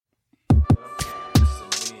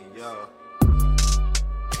Yo.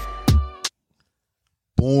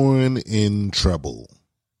 Born in Trouble.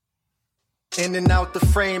 In and out the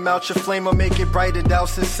frame, out your flame will make it brighter,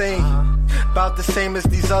 douse insane. About the same as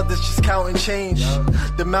these others, just counting change.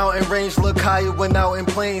 The mountain range look higher when out in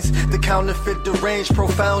plains. The counterfeit deranged,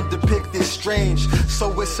 profound, depicted strange.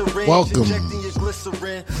 So it's a range, welcome injecting your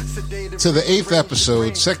glycerin. To the 8th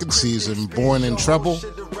episode, 2nd season, Born in Trouble.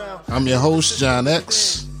 I'm your host, John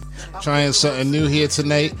X. Trying something new here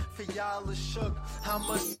tonight.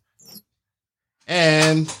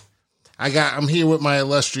 And I'm here with my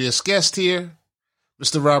illustrious guest here,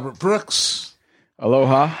 Mr. Robert Brooks.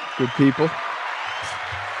 Aloha, good people.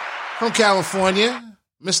 From California,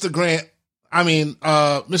 Mr.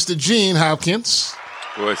 Gene Hopkins.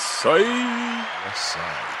 West side.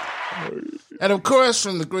 And of course,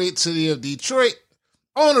 from the great city of Detroit,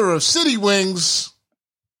 owner of City Wings.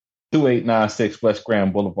 2896 West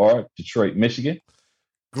Grand Boulevard, Detroit, Michigan.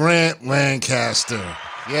 Grant Lancaster.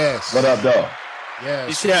 Yes. What up, dog? Yes.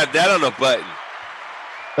 You should have that on the button.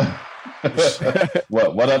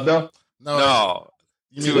 What up, though? No.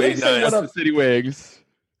 You didn't say what up, City Wings.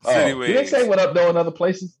 City You Wings. didn't say what up, though, in other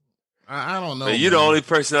places? I don't know. Man, you're the only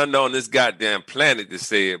person I know on this goddamn planet to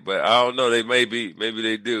say it, but I don't know. Maybe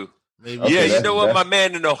they do. Maybe. Okay, Yeah, you know what? My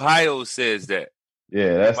man in Ohio says that.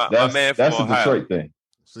 Yeah, My man from that's a Ohio. Detroit thing.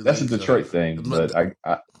 That's a Detroit thing. But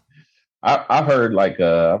I heard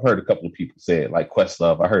I've heard a couple of people say it, like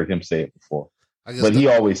Questlove. I heard him say it before. But he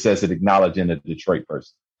always says it acknowledging a Detroit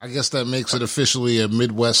person. I guess that makes it officially a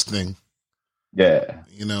Midwest thing. Yeah.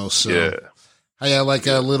 You know, so Yeah. hey, I like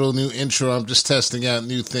our little new intro. I'm just testing out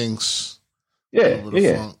new things. Yeah.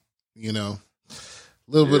 Funk, you know, a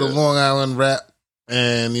little bit of Long Island rap.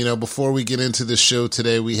 And, you know, before we get into the show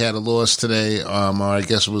today, we had a loss today. I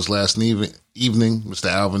guess it was last evening. Mr.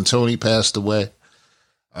 Alvin Toney passed away.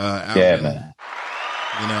 Alvin, man.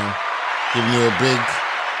 You know, giving you a big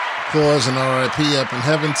applause and RIP up in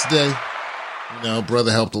heaven today. You know,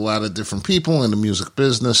 brother helped a lot of different people in the music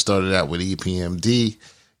business. Started out with EPMD.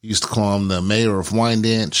 Used to call him the mayor of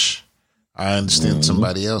Wyandanch. I understand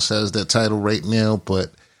somebody else has that title right now,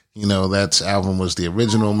 but, you know, Alvin was the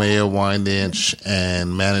original mayor of Wyandanch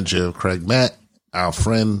and manager of Craig Matt, our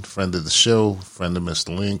friend of the show, friend of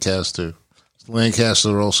Mr. Lancaster. Mr.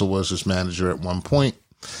 Lancaster also was his manager at one point.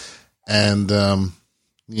 And,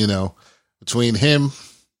 you know, between him,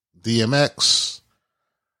 DMX,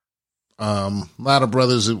 a lot of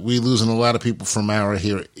brothers, we losing a lot of people from our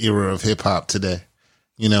era of hip hop today,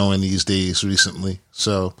 you know, in these days recently.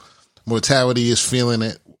 So mortality is feeling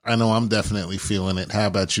it. I know I'm definitely feeling it. How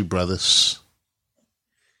about you, brothers?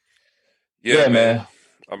 Yeah, man.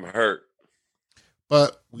 I'm hurt.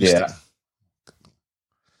 But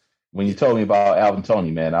When you told me about Alvin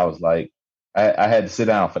Toney, man, I was like, I had to sit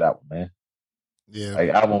down for that one, man. Yeah. Like,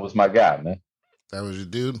 Alvin was my guy, man. That was your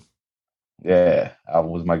dude? Yeah,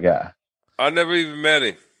 Alvin was my guy. I never even met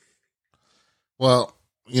him. Well,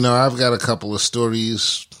 you know, I've got a couple of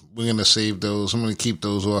stories. We're going to save those. I'm going to keep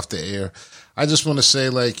those off the air. I just want to say,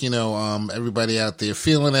 like, you know, everybody out there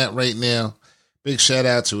feeling that right now. Big shout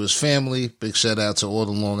out to his family. Big shout out to all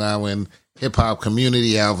the Long Island hip hop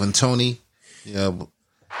community. Alvin Toney, you know,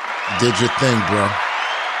 did your thing, bro.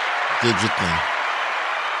 Did your thing.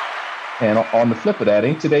 And on the flip of that,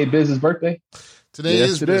 ain't today Biz's birthday? Today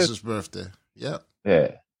is Biz's birthday. Yep.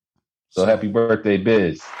 Yeah. So happy birthday,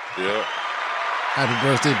 Biz. Yeah. Happy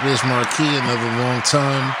birthday, Biz Marquis. Another long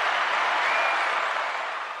time.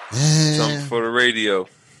 Something for the radio.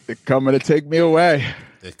 They're coming to take me away.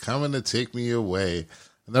 They're coming to take me away.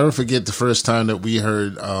 I'll never forget the first time that we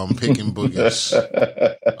heard Pickin' Boogers.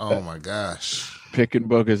 Oh, my gosh. Picking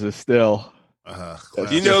boogers is still.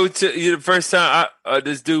 You know, the first time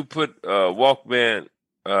this dude put Walkman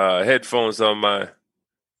headphones on my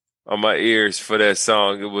ears for that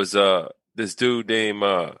song, it was this dude named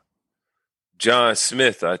John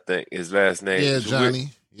Smith, I think his last name. Yeah, Johnny.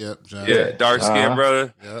 Yep, Johnny. Yeah, dark skinned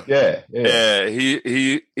brother. Yep. Yeah.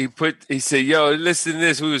 He said, "Yo, listen to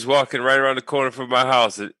this." We was walking right around the corner from my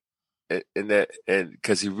house, and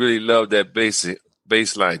because he really loved that bass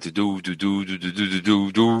line to do.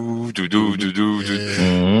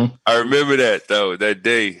 I remember that though, that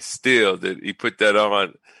day still that he put that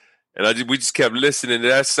on, and we just kept listening to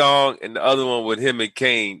that song and the other one with him and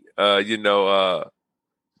Kane.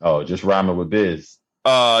 Just rhyming with Biz.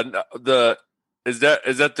 Is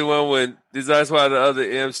that the one when that's why the other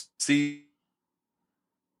MC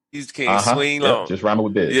He's can't swing long. Just rhyming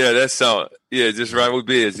with Biz. Yeah, that song. Yeah, just rhyming with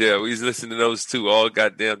Biz. Yeah, we was listening to those two all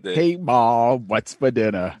goddamn day. Hey, Mom, what's for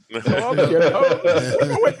dinner? Yeah.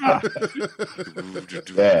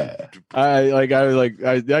 I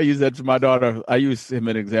use that to my daughter. I use him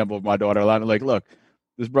an example of my daughter a lot. Like, look,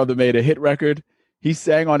 this brother made a hit record. He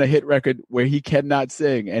sang on a hit record where he cannot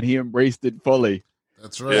sing, and he embraced it fully.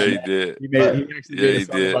 That's right. Yeah, he did. He actually made a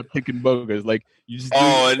song about kicking boogers. Like, you just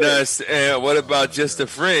and what about Just a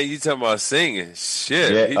Friend? You talking about singing?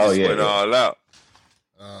 Shit, he just went all out.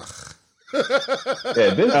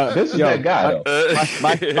 This is that guy.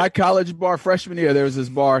 My college bar freshman year, there was this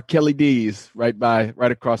bar, Kelly D's, right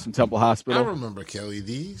across from Temple Hospital. I remember Kelly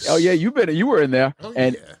D's. Oh yeah, you were in there,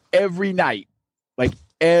 and every night,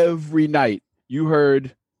 you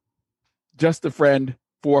heard Just a Friend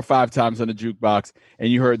 4 or 5 times on the jukebox,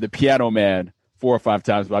 and you heard The Piano Man 4 or 5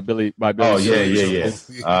 times by Billy. Oh yeah.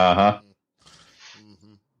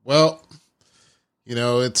 Mm-hmm. Well,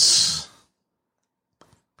 it's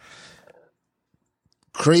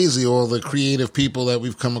crazy all the creative people that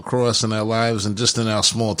we've come across in our lives and just in our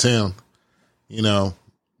small town.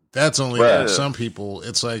 That's only some people.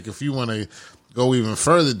 It's like if you want to go even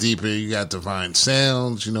further deeper, you got Divine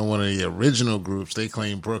Sounds, one of the original groups. They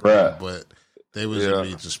claim Brooklyn, but they was in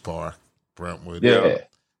Regis Park, Brentwood. Yeah.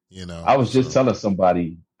 I was just telling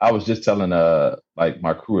somebody, like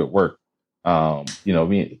my crew at work, me and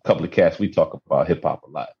a couple of cats, we talk about hip hop a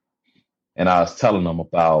lot. And I was telling them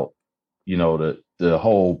about, the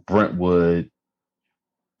whole Brentwood,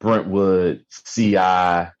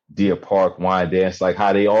 CI, Deer Park, Wine Dance, like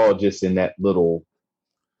how they all just in that little,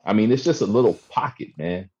 it's just a little pocket,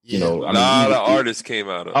 man. A lot of artists came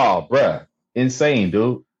out of it. Oh, bruh. Insane,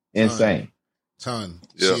 dude. Insane. Ton.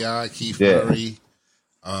 Yeah. CI, Keith Murray.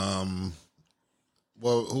 Who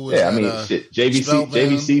was that?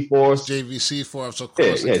 JVC Force. JVC Force, of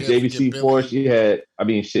course. Yeah, JVC Force. You had,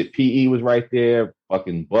 PE was right there.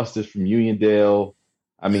 Fucking Busters from Uniondale.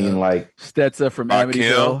 Stetzer from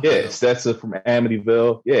Amityville. Yeah, Stetzer from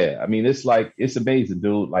Amityville. Yeah, it's amazing,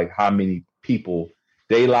 dude. Like how many people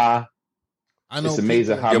they lie. I know it's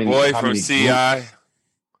amazing people, how your many. Boy how from many CI. Groups.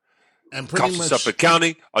 And pretty Cops much Suffolk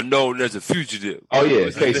County are known as a fugitive. Oh yeah,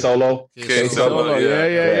 K Solo. K Solo. Yeah.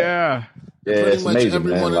 Yeah, pretty it's much amazing,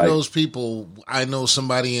 every man. one of those people, I know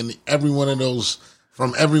somebody in every one of those,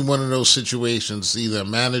 from every one of those situations, either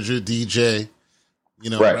manager, DJ,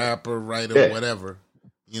 rapper, writer, whatever,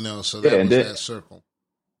 so that was that circle.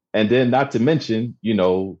 And then not to mention,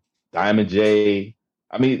 Diamond J.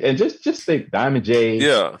 And just think Diamond J.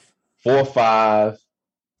 Yeah. 4-5.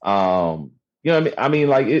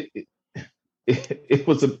 It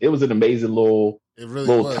was an amazing little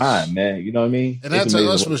time, man. You know what I mean? And that to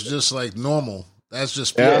us was just like normal. That's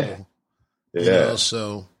just people. Yeah.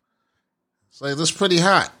 So it's like that's pretty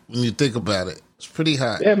hot when you think about it. It's pretty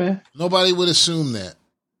hot. Yeah, man. Nobody would assume that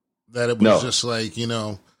it was just like,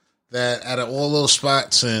 that out of all those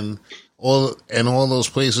spots and all those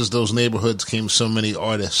places, those neighborhoods came so many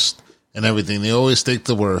artists and everything. They always think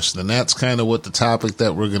the worst. And that's kind of what the topic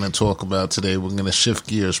that we're going to talk about today. We're going to shift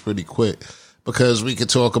gears pretty quick because we could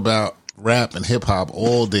talk about rap and hip hop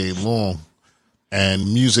all day long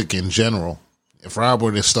and music in general. If Rob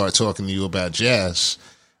were to start talking to you about jazz,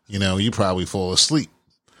 you probably fall asleep.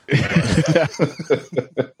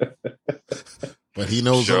 But he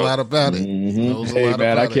knows a lot about it. Mm-hmm. Hey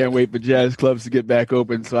man, I can't wait for jazz clubs to get back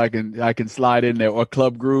open so I can slide in there. Or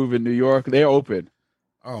Club Groove in New York, they're open.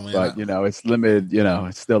 Oh man, but it's limited.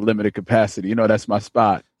 It's still limited capacity. That's my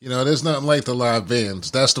spot. There's nothing like the live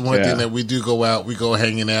bands. That's the one thing that we do go out. We go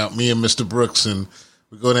hanging out. Me and Mr. Brooks, and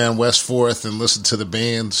we go down West 4th and listen to the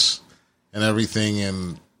bands and everything.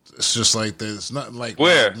 And it's just like there's nothing like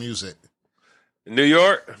live music. New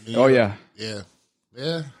York? Oh yeah.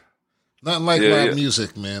 Nothing like live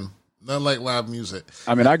music, man. Nothing like live music.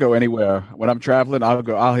 I go anywhere when I'm traveling.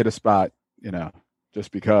 I'll hit a spot.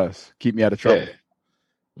 Just because keep me out of trouble. Yeah.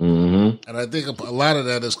 Mm-hmm. And I think a lot of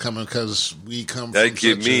that is coming because we come. That from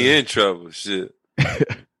get me in trouble. Shit.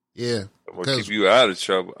 Yeah, I'm gonna keep you out of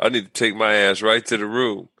trouble. I need to take my ass right to the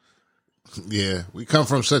room. Yeah, we come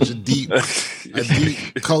from such a deep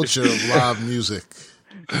culture of live music.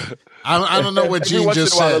 I don't know what Gene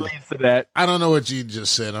just said. I don't know what Gene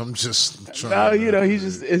just said. I'm just trying. No, he's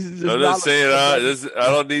just. It's just I'm just saying. I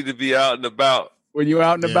don't need to be out and about. When you're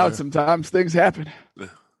out and about, sometimes things happen.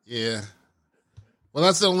 Yeah. Well,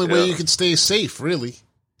 that's the only way you can stay safe, really.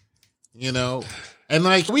 And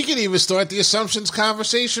like we could even start the assumptions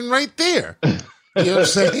conversation right there. You know what I'm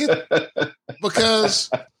saying? Because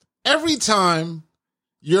every time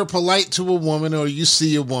you're polite to a woman or you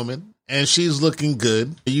see a woman and she's looking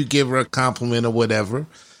good, you give her a compliment or whatever,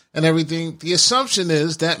 and everything. The assumption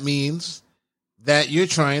is that means that you're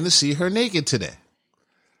trying to see her naked today.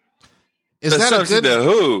 Is that a good? To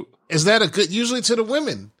who? Is that a good? Usually to the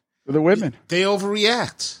women. For the women, they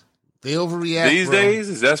overreact. They overreact these days.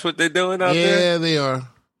 Is that what they're doing out there? Yeah, they are.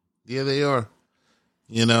 Yeah, they are.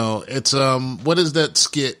 You know, it's what is that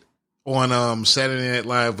skit on Saturday Night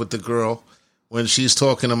Live with the girl when she's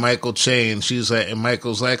talking to Michael Che and she's like, and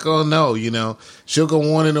Michael's like, oh no, you know, she'll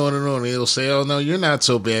go on and on and on. And he'll say, oh no, you're not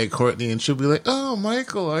so bad, Courtney, and she'll be like, oh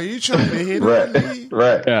Michael, are you trying to hit me?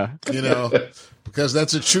 Right. Yeah. You know, because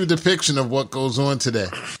that's a true depiction of what goes on today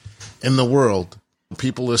in the world.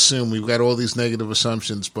 People assume we've got all these negative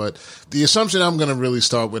assumptions, but the assumption I'm going to really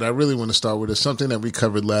start with, I really want to start with, is something that we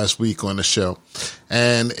covered last week on the show.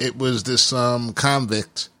 And it was this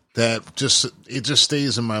convict that it just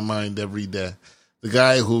stays in my mind every day. The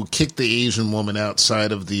guy who kicked the Asian woman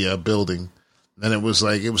outside of the building. And it was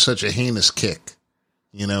such a heinous kick.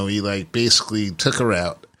 You know, he like basically took her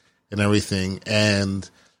out and everything. And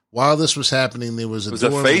while this was happening, there was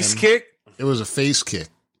a face kick? It was a face kick.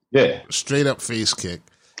 Yeah. Straight up face kick.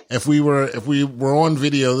 If we were on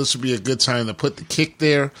video, this would be a good time to put the kick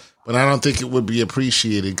there, but I don't think it would be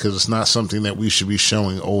appreciated because it's not something that we should be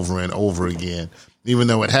showing over and over again, even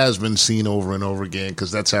though it has been seen over and over again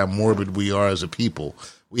because that's how morbid we are as a people.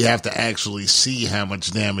 We have to actually see how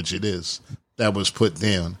much damage it is that was put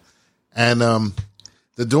down. And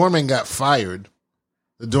the doorman got fired.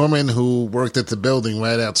 The doorman who worked at the building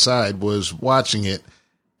right outside was watching it,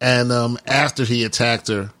 and after he attacked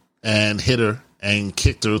her and hit her and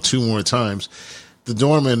kicked her 2 more times, the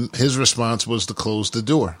doorman, his response was to close the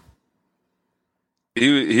door.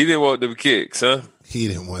 He didn't want them kicks, huh? He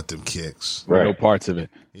didn't want them kicks. Right. No parts of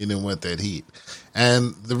it. He didn't want that heat.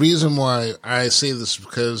 And the reason why I say this is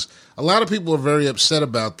because a lot of people are very upset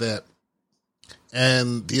about that.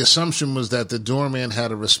 And the assumption was that the doorman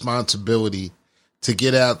had a responsibility to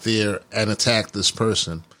get out there and attack this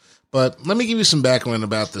person. But let me give you some background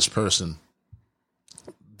about this person.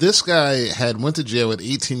 This guy went to jail at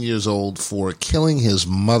 18 years old for killing his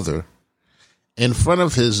mother in front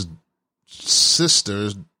of his sister,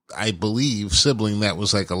 I believe, sibling that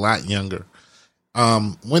was like a lot younger.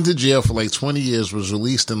 Went to jail for like 20 years, was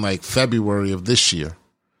released in like February of this year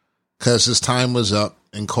because his time was up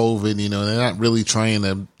in COVID. You know, they're not really trying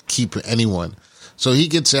to keep anyone. So he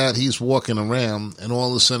gets out, he's walking around, and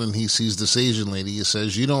all of a sudden he sees this Asian lady. He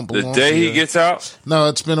says, you don't belong here. The day here. he gets out? No,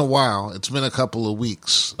 it's been a while. It's been a couple of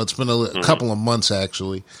weeks. It's been a couple of months,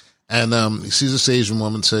 actually. And he sees this Asian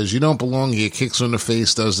woman, says, you don't belong here, kicks her in the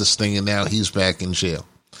face, does this thing, and now he's back in jail.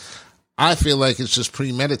 I feel like it's just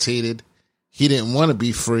premeditated. He didn't want to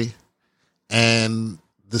be free, and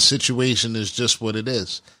the situation is just what it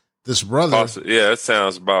is. This brother... Yeah, that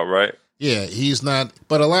sounds about right. Yeah, he's not.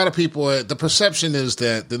 But a lot of people, the perception is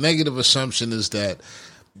that, the negative assumption is that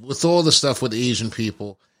with all the stuff with Asian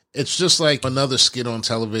people, it's just like another skit on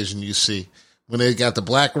television you see when they got the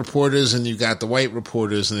black reporters and you got the white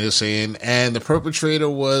reporters and they're saying, and the perpetrator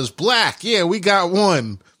was black. Yeah, we got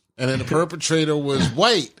one. And then the perpetrator was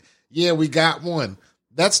white. Yeah, we got one.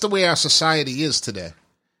 That's the way our society is today.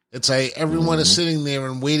 It's like everyone is sitting there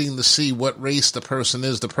and waiting to see what race the person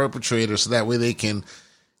is, the perpetrator, so that way they can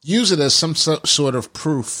use it as some sort of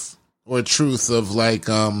proof or truth of like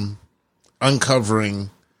uncovering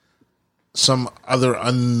some other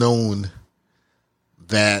unknown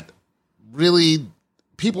that really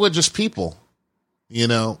people are just people. You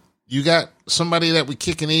know, you got somebody that would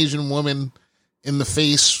kick an Asian woman in the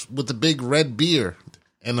face with a big red beard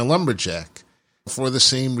and a lumberjack for the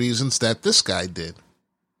same reasons that this guy did.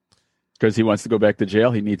 Because he wants to go back to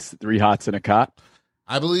jail. He needs 3 hots and a cot.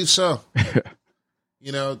 I believe so.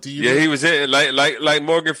 You know, do you? Yeah, he was in, like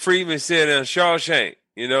Morgan Freeman said in Shawshank.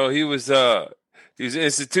 You know, he was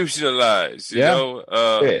institutionalized. You know,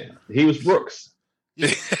 yeah, he was Brooks. not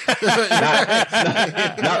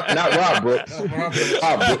Rob Brooks.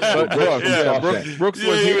 Brooks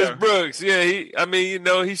was he was Brooks. Yeah, he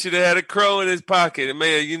should have had a crow in his pocket. And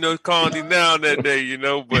man, calmed him down that day. You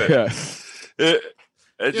know, but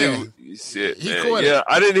that dude, shit, man. Yeah,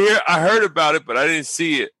 I heard about it, but I didn't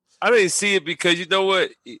see it. I didn't see it because you know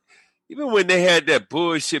what? Even when they had that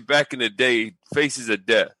bullshit back in the day, Faces of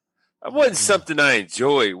Death, that wasn't something I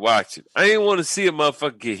enjoyed watching. I didn't want to see a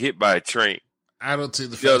motherfucker get hit by a train. I don't see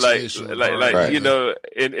the fascination. Right. You know,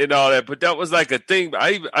 and all that. But that was like a thing.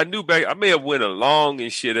 I knew back. I may have went along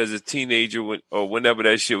and shit as a teenager or whenever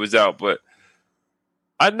that shit was out, but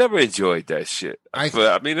I never enjoyed that shit.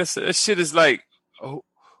 That shit is like.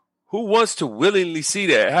 Who wants to willingly see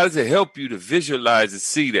that? How does it help you to visualize and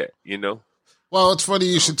see that, you know? Well, it's funny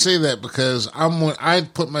you should say that because I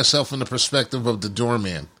put myself in the perspective of the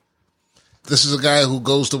doorman. This is a guy who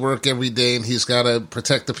goes to work every day, and he's got to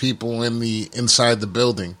protect the people inside the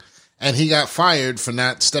building. And he got fired for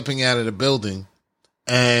not stepping out of the building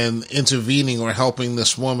and intervening or helping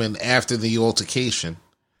this woman after the altercation.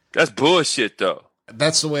 That's bullshit, though.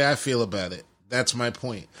 That's the way I feel about it. That's my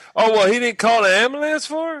point. Oh, well, he didn't call an ambulance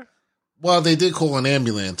for her? Well, they did call an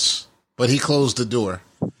ambulance, but he closed the door.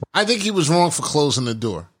 I think he was wrong for closing the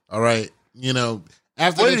door. All right. You know,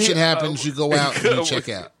 after that shit happens, you go out and you check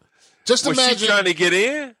out. Just imagine. Was she trying to get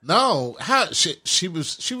in? No. She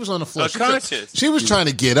was on the floor. Unconscious. She was trying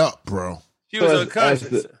to get up, bro. She was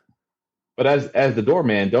unconscious. But as the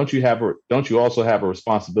doorman, don't you also have a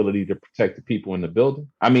responsibility to protect the people in the building?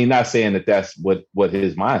 I mean, not saying that that's what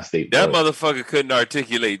his mind state was. That motherfucker couldn't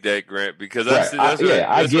articulate that, Grant, because that's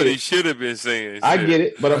what he should have been saying. I get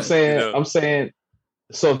it, but I'm saying,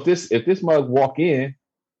 so if this mug walk in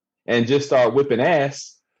and just start whipping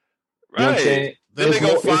ass, you know what I'm saying? Then they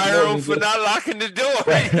gonna fire him for not locking the door.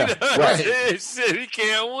 Right. You know? Right. Shit, he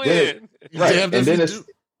can't win. Right. And then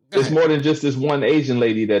it's more than just this one Asian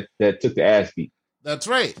lady that took the ass beat. That's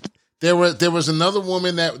right. There was another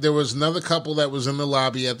woman there was another couple that was in the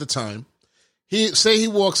lobby at the time. He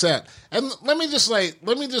walks out, and let me just be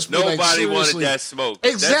nobody wanted that smoke.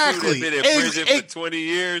 Exactly. That dude had been in prison for 20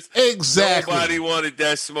 years. Exactly. Nobody wanted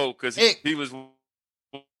that smoke because he was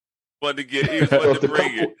wanted to get. He was wanting to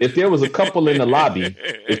bring it. If there was a couple in the lobby,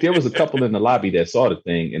 that saw the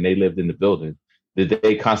thing and they lived in the building, did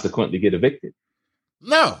they consequently get evicted?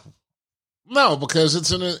 No, because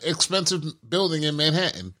it's an expensive building in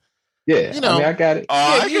Manhattan. Yeah, you know, I got it.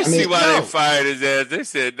 I can see why they fired his ass. They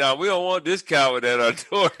said, "No, we don't want this coward at our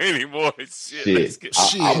door anymore." Shit.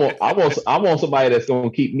 I want somebody that's going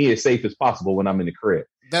to keep me as safe as possible when I'm in the crib.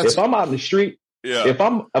 If I'm out in the street, if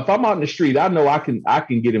I'm out in the street, I know I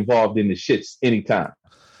can get involved in the shits anytime.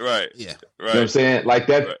 Right. Yeah. Right. You know what I'm saying? Like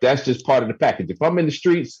that. Right. That's just part of the package. If I'm in the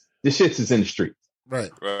streets, the shits is in the streets.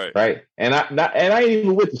 Right. And I ain't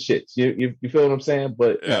even with the shits. You feel what I'm saying?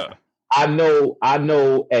 But I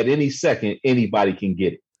know at any second anybody can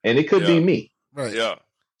get it, and it could be me. Right. Yeah.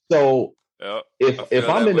 So if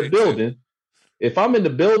I'm in the building, if I'm in the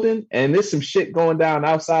building and there's some shit going down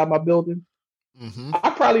outside my building,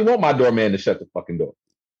 I probably want my doorman to shut the fucking door.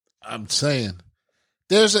 I'm saying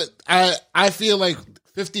I feel like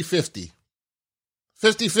 50-50.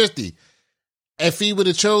 50-50. If he would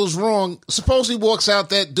have chose wrong, suppose he walks out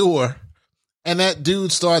that door and that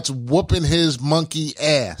dude starts whooping his monkey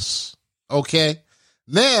ass. Okay?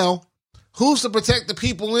 Now, who's to protect the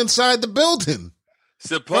people inside the building?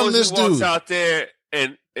 Suppose he walks out there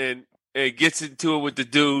and gets into it with the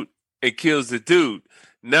dude and kills the dude.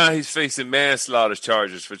 Now he's facing manslaughter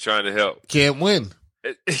charges for trying to help. Can't win.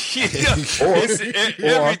 Everything's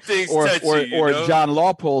touchy. Or John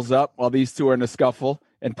Law pulls up while these two are in a scuffle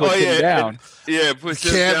and puts him down. Puts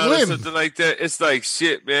him down or something like that. It's like,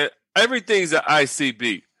 shit, man. Everything's an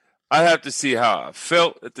ICB. I have to see how I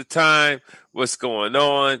felt at the time, what's going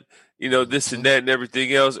on, this and that and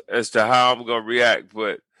everything else as to how I'm going to react.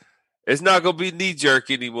 But it's not going to be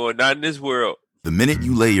knee-jerk anymore, not in this world. The minute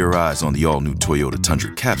you lay your eyes on the all-new Toyota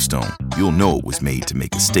Tundra Capstone, you'll know it was made to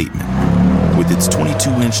make a statement. With its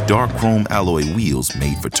 22-inch dark chrome alloy wheels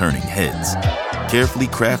made for turning heads. Carefully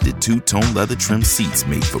crafted two-tone leather trim seats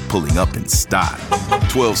made for pulling up in style.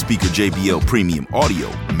 12-speaker JBL premium audio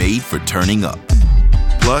made for turning up.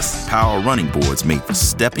 Plus, power running boards made for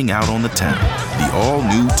stepping out on the town. The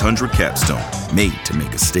all-new Tundra Capstone, made to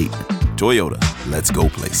make a statement. Toyota, let's go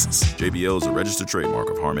places. JBL is a registered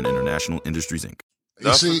trademark of Harman International Industries, Inc.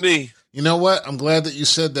 Not for me. You know what? I'm glad that you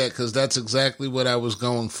said that because that's exactly what I was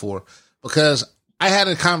going for. Because I had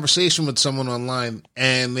a conversation with someone online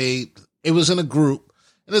and it was in a group,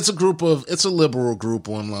 and it's a liberal group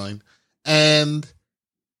online. And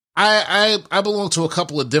I belong to a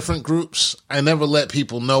couple of different groups. I never let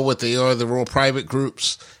people know what they are. They're all private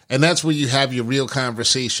groups. And that's where you have your real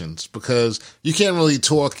conversations because you can't really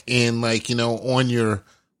talk in on your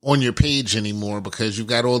page anymore because you've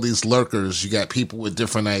got all these lurkers. You got people with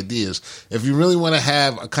different ideas. If you really want to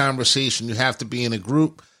have a conversation, you have to be in a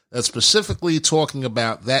group that's specifically talking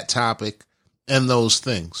about that topic and those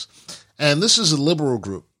things. And this is a liberal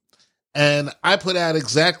group. And I put out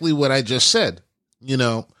exactly what I just said.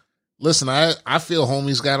 Listen, I feel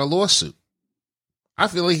homie's got a lawsuit. I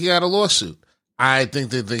feel like he got a lawsuit. I think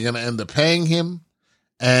that they're going to end up paying him.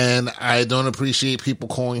 And I don't appreciate people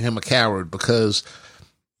calling him a coward because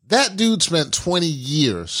that dude spent 20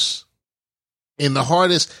 years in the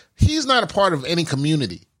hardest. He's not a part of any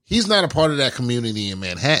community. He's not a part of that community in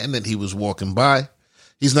Manhattan that he was walking by.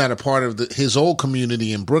 He's not a part of his old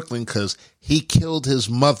community in Brooklyn because he killed his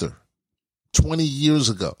mother 20 years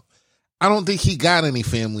ago. I don't think he got any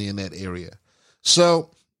family in that area.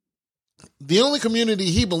 So the only community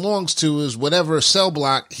he belongs to is whatever cell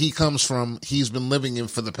block he comes from, he's been living in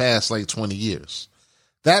for the past like 20 years.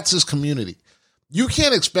 That's his community. You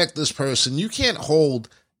can't expect this person, you can't hold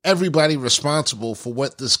everybody responsible for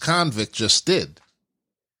what this convict just did.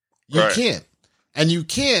 You can't. And you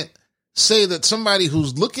can't say that somebody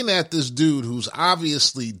who's looking at this dude who's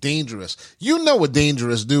obviously dangerous, you know a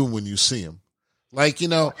dangerous dude when you see him. Like,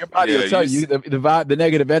 your body will tell you the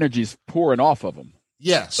negative energy is pouring off of him.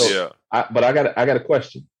 Yes. So, but I got a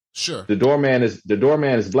question. Sure. The doorman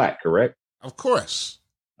is black, correct? Of course.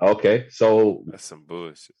 Okay. So that's some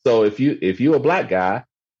bullshit. So if you're a black guy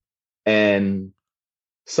and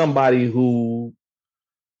somebody and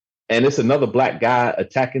it's another black guy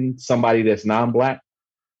attacking somebody that's non-black,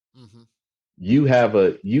 mm-hmm. you have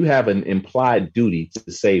an implied duty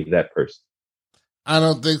to save that person. I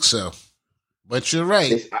don't think so. But you're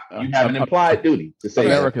right. You have an implied duty to say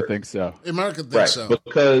America thinks so. America thinks so.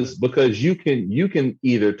 Because you can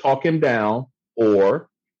either talk him down, or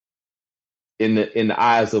in the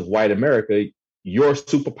eyes of white America, your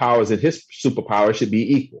superpowers and his superpowers should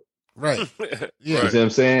be equal. Right. Yeah. You see what I'm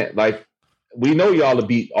saying? Like, we know y'all to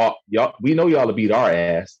beat our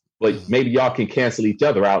ass, but maybe y'all can cancel each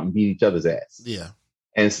other out and beat each other's ass. Yeah.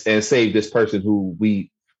 And save this person who we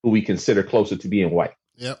consider closer to being white.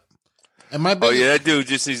 Yep. And that dude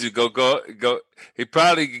just needs to go. He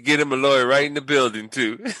probably could get him a lawyer right in the building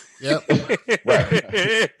too. Yep. right.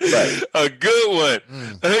 A good one.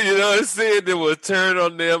 You know what I'm saying? That will turn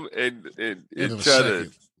on them and try to.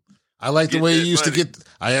 I like the way you used to get.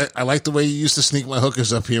 I like the way you used to sneak my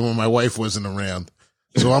hookers up here when my wife wasn't around.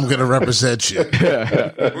 So I'm going to represent you.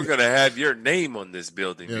 We're going to have your name on this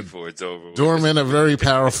building before it's over. Doormen are very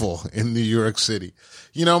powerful in New York City.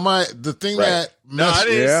 The thing that... I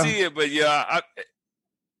didn't see it, but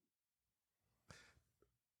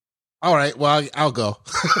All right, well, I'll go.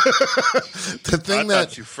 The thing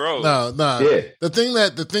thought you froze. No. Yeah. The thing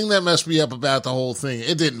that messed me up about the whole thing,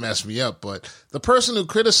 it didn't mess me up, but the person who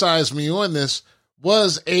criticized me on this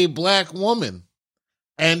was a black woman.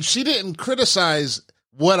 And she didn't criticize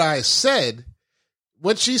what I said.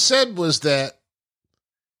 What she said was that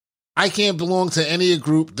I can't belong to any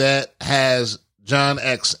group that has John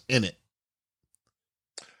X in it.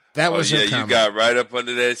 That was her comment. You got right up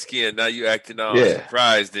under that skin. Now you acting all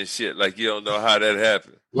surprised and shit, like you don't know how that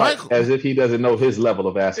happened. Like as if he doesn't know his level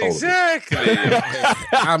of asshole. Exactly.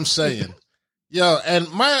 I'm saying,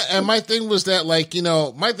 and my thing was that,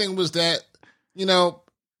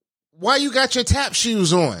 why you got your tap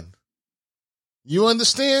shoes on? You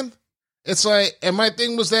understand? It's like, and my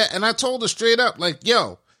thing was that, and I told her straight up,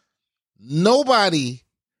 nobody,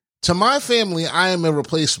 to my family, I am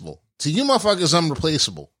irreplaceable. To you motherfuckers, I'm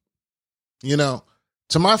replaceable. To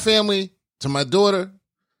my family, to my daughter,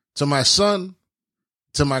 to my son,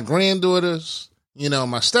 to my granddaughters,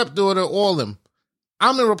 my stepdaughter, all of them,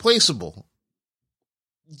 I'm irreplaceable.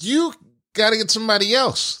 You got to get somebody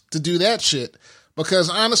else to do that shit. Because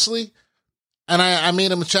honestly, and I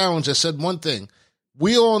made him a challenge. I said one thing.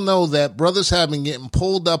 We all know that brothers have been getting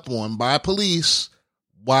pulled up on by police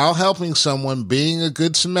while helping someone, being a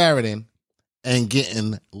good Samaritan, and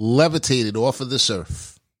getting levitated off of this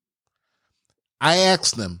earth. I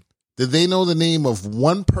asked them, did they know the name of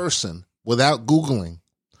one person without Googling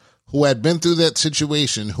who had been through that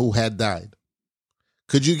situation who had died?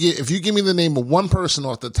 If you give me the name of one person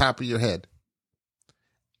off the top of your head,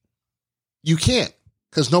 you can't,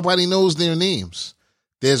 because nobody knows their names.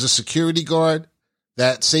 There's a security guard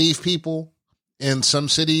that saved people in some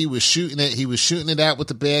city. He was shooting it out with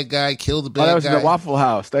the bad guy, killed the bad guy. That was in the Waffle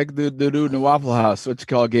House. The dude in the Waffle House,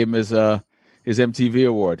 gave him his MTV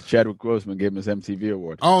award. Chadwick Boseman gave him his MTV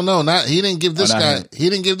award. Oh no, he didn't give this guy. He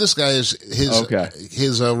didn't give this guy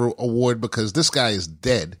his award because this guy is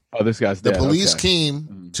dead. Oh, this guy's dead. The police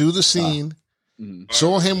came to the scene,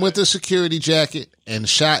 saw him with a security jacket, and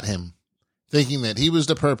shot him, thinking that he was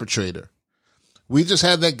the perpetrator. We just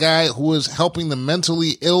had that guy who was helping the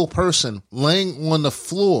mentally ill person laying on the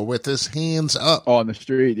floor with his hands up. On the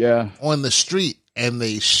street, yeah. On the street, and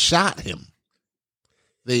they shot him.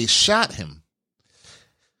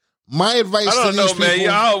 My advice to these people... man.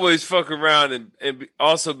 You always fuck around and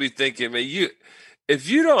also be thinking, man, if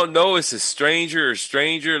you don't know it's a stranger,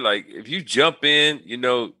 like if you jump in,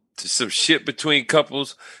 to some shit between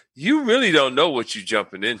couples, you really don't know what you're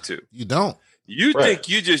jumping into. You don't. You think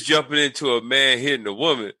you just jumping into a man hitting a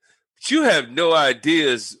woman, but you have no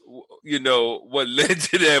ideas, what led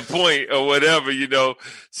to that point or whatever,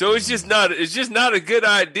 So it's just not a good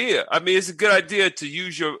idea. I mean, it's a good idea to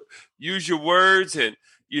use your words and,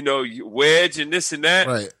 wedge and this and that.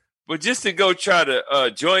 Right. But just to go try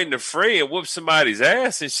to join the fray and whoop somebody's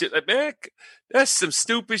ass and shit, like, man, that's some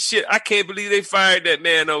stupid shit. I can't believe they fired that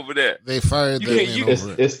man over there. They fired that man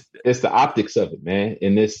over it. It's the optics of it, man.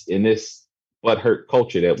 In this butthurt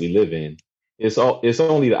culture that we live in, it's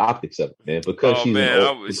only the optics of it, man. Because she's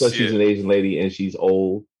an Asian lady and she's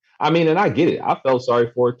old. I mean, and I get it. I felt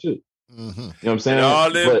sorry for her too. Mm-hmm. You know what I'm saying?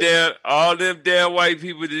 And all them damn white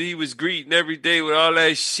people that he was greeting every day with all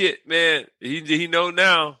that shit, man. He know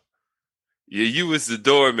now. Yeah, you was the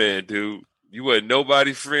doorman, dude. You wasn't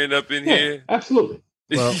nobody friend up in here. Absolutely.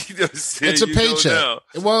 Well, it's a paycheck.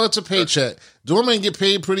 Well, it's a paycheck. Doormen get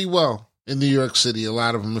paid pretty well in New York City. A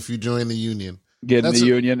lot of them, if you join the union. Get in the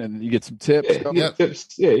union and you get some tips.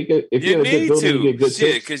 Tips. Yeah, you get. If you need to. You get good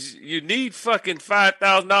tips. Because you need fucking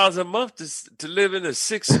 $5,000 a month to live in a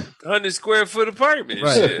 600 square foot apartment.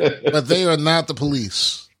 Right, shit. But they are not the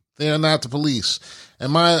police. They are not the police.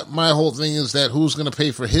 And my whole thing is that who's going to pay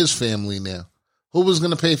for his family now? Who was going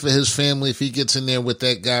to pay for his family if he gets in there with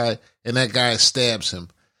that guy and that guy stabs him?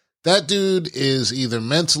 That dude is either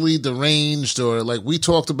mentally deranged or, like we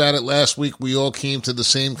talked about it last week, we all came to the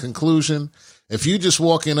same conclusion. If you just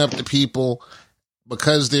walking up to people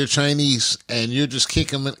because they're Chinese and you're just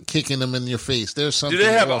kicking them in your face, there's something. Do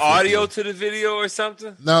they have audio to the video or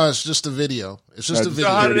something? No, it's just a video. It's just a video.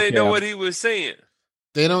 So how do they know what he was saying?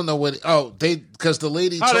 They don't know what. Because the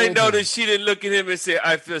lady. How told they know him. that she didn't look at him and say,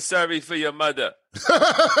 "I feel sorry for your mother"? They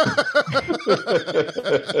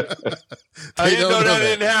didn't know that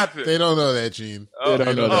didn't happen. They don't know that, Gene. They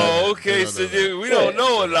don't know that. Okay, so we don't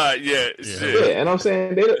know a lot yet. Yeah, and I'm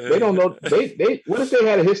saying they don't know. They what if they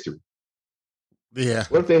had a history? Yeah.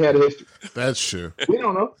 What if they had a history? That's true. We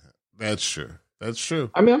don't know. That's true.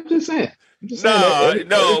 I mean, I'm just saying.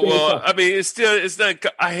 Well, I mean, it's not.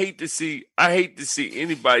 I hate to see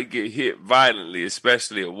anybody get hit violently,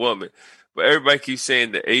 especially a woman. But everybody keeps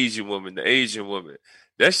saying the Asian woman.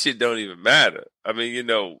 That shit don't even matter. I mean,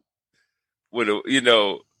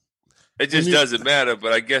 it just doesn't matter.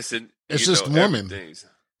 But I guess it's just women. Things.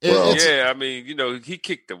 I mean, he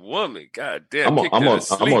kicked the woman. God damn, I'm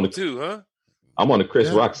on too, huh? I'm on the Chris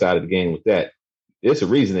Rock side of the game with that. There's a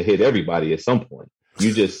reason to hit everybody at some point.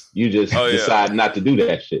 You just decide not to do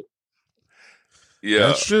that shit. Yeah,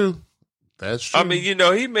 that's true. I mean, he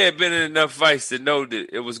may have been in enough fights to know that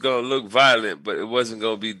it was going to look violent, but it wasn't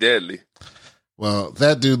going to be deadly. Well,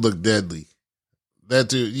 that dude looked deadly. That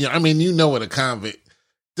dude, what a convict.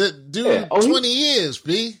 That dude, 20 years,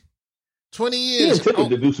 B. 20 years. He intended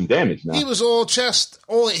to do some damage now. He was all chest.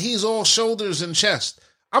 He's all shoulders and chest.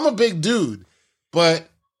 I'm a big dude, but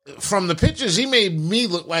from the pictures, he made me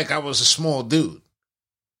look like I was a small dude.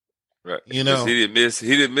 Right. He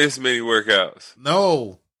didn't miss many workouts.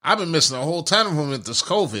 No. I've been missing a whole ton of them with this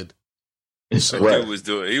COVID. So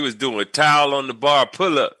he was doing towel on the bar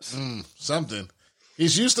pull-ups. Something.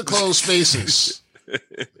 He's used to closed spaces.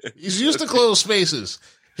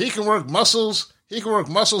 He can work muscles. He can work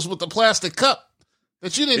muscles with the plastic cup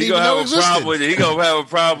that you didn't even know existed. He gonna have a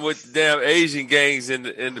problem with the damn Asian gangs in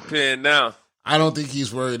the pen now. I don't think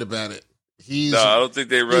he's worried about it. I don't think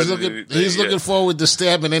they're running. He's looking forward to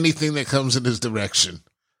stabbing anything that comes in his direction.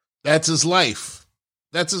 That's his life.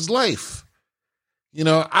 I think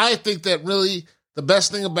that really the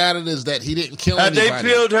best thing about it is that he didn't kill anybody. They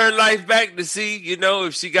peeled her life back to see,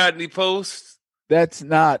 if she got any posts? That's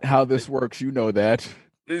not how this works. You know that.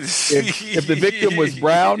 If the victim was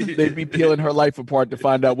brown, they'd be peeling her life apart to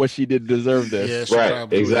find out what she did to deserve this. Yeah,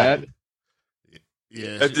 right, exactly.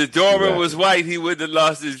 Yeah, if the doorman was white, he wouldn't have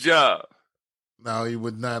lost his job. No, he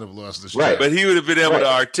would not have lost his job. But he would have been able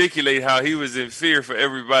to articulate how he was in fear for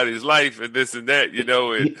everybody's life and this and that,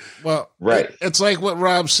 It's like what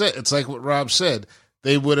Rob said.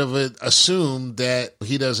 They would have assumed that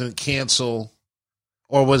he doesn't cancel,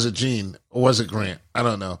 or was it Gene, or was it Grant? I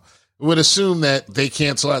don't know. It would assume that they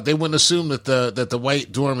cancel out. They wouldn't assume that the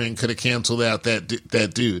white doorman could have canceled out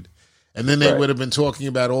that dude, and then they would have been talking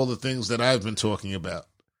about all the things that I've been talking about.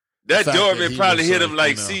 That doorman probably hit him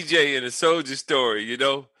like CJ in a Soldier Story,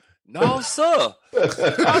 No, sir.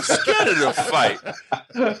 I'm scared of the fight.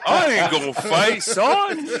 I ain't gonna fight,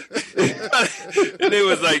 son. And they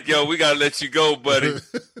was like, "Yo, we gotta let you go, buddy."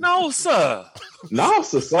 No, sir. No,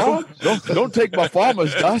 sir, son. Don't take my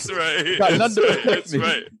farmer's dust. That's right. Got nothing to protect me.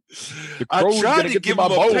 Right. I tried to give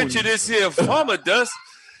him a pinch of this here farmer dust.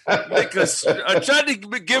 I tried to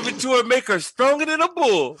give it to her, make her stronger than a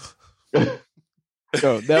bull.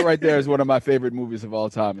 Yo, that right there is one of my favorite movies of all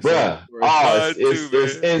time.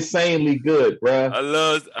 It's insanely good, bruh. I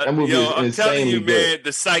love that movie. I'm telling you, man,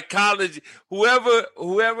 the psychology.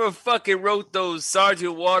 Whoever fucking wrote those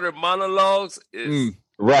Sergeant Water monologues is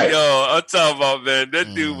Right. Yo, I'm talking about, man,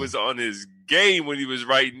 that dude was on his game when he was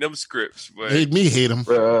writing them scripts. But Made me hate him.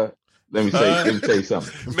 Let me tell you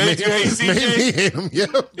something. Made you hate CJ? Made me hate him, yo.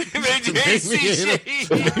 Made you hate CJ?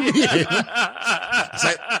 Made me hate him. It's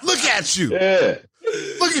like, look at you. Yeah.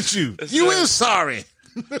 Look at you. That's You right. is sorry.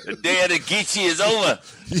 The day of the Geechee is over.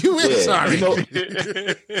 You is sorry.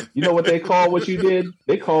 You know what they call what you did?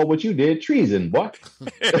 They call what you did treason, boy.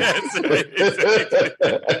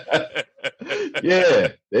 Yeah,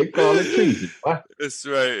 they call it treason. Boy. That's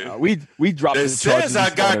right. We dropped It the says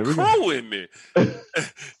I got charges. crow in me.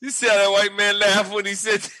 You see how that white man laughed when he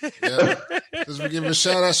said that? Yeah. Let's give a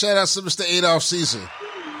shout out. Shout out to Mr. Adolf Caesar.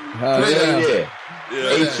 Yeah.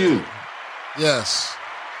 HU. Yes.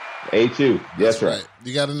 HU. That's right.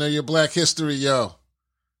 You got to know your black history, yo.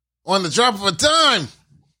 On the drop of a dime.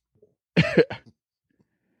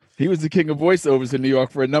 He was the king of voiceovers in New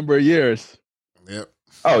York for a number of years. Yep.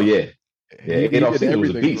 Oh, yeah. Yeah, He Adolf did Caesar was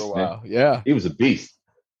a everything beast, for a man. while. Yeah. He was a beast.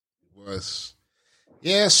 Was.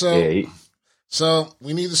 Yeah, so so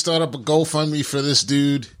we need to start up a GoFundMe for this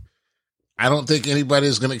dude. I don't think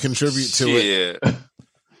anybody's going to contribute to it.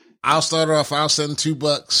 I'll start off. I'll send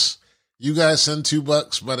 $2. You guys send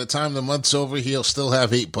 $2. By the time the month's over, he'll still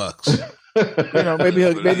have $8. You know, maybe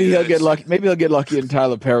he'll get lucky. Maybe he'll get lucky, and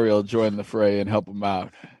Tyler Perry will join the fray and help him out.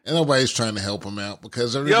 And nobody's trying to help him out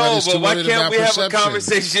because everybody's too why worried can't about we have perception. a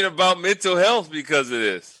conversation about mental health because of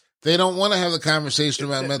this? They don't want to have the conversation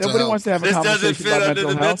about mental Nobody health. wants to have a This conversation doesn't fit about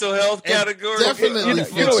under the mental health category. Definitely You know,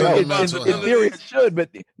 fits under in mental health. theory, it should, but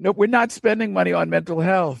no, we're not spending money on mental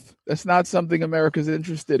health. That's not something America's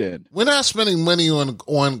interested in. We're not spending money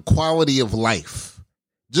on quality of life.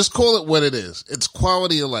 Just call it what it is. It's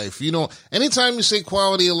quality of life. You know, anytime you say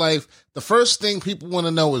quality of life, the first thing people want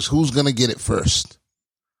to know is who's going to get it first.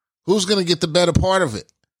 Who's going to get the better part of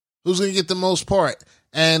it? Who's going to get the most part?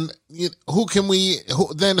 And who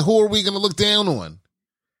are we going to look down on?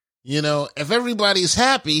 You know, if everybody's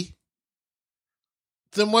happy,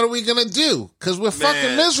 then what are we going to do? Because we're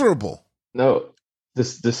fucking miserable. No, the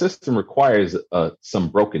system requires some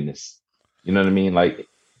brokenness. You know what I mean? Like,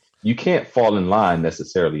 you can't fall in line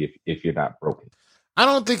necessarily if you're not broken. I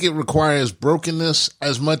don't think it requires brokenness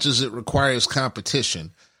as much as it requires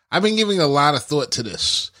competition. I've been giving a lot of thought to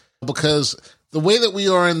this because the way that we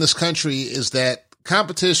are in this country is that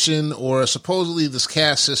competition, or supposedly this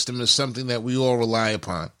caste system, is something that we all rely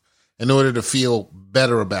upon in order to feel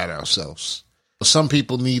better about ourselves. Some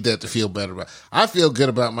people need that to feel better about. I feel good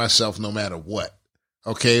about myself no matter what.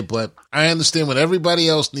 Okay, but I understand what everybody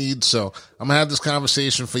else needs, so I'm gonna have this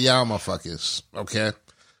conversation for y'all motherfuckers. Okay.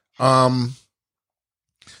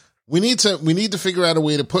 We need to figure out a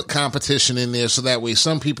way to put competition in there so that way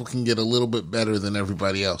some people can get a little bit better than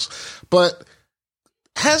everybody else. But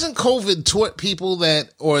hasn't COVID taught people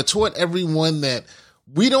that, or taught everyone that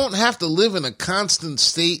we don't have to live in a constant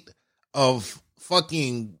state of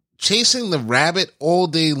fucking chasing the rabbit all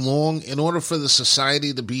day long in order for the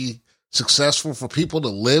society to be successful, for people to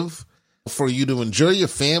live, for you to enjoy your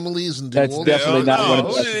families and do That's all definitely that? not one of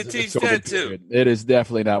the Who did lessons it of the teach COVID that to? period. It is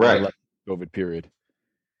definitely not one of the lessons of the COVID period.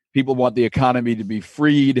 People want the economy to be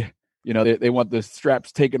freed. You know, they want the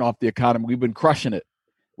straps taken off the economy. We've been crushing it.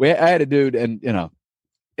 I had a dude, and you know,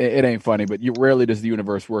 it ain't funny, but rarely does the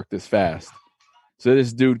universe work this fast. So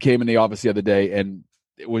this dude came in the office the other day, and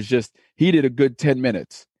it was just, he did a good 10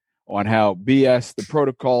 minutes on how BS the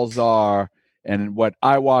protocols are and what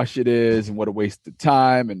eyewash it is and what a waste of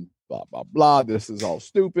time and blah, blah, blah. This is all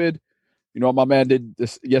stupid. You know what my man did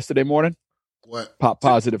this yesterday morning? What? Pop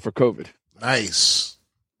positive for COVID. Nice.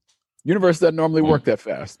 Universe doesn't normally work that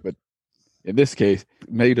fast, but in this case,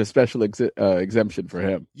 made a special exemption for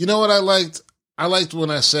him. You know what I liked? I liked when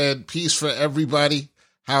I said peace for everybody,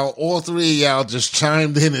 how all three of y'all just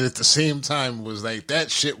chimed in and at the same time was like, that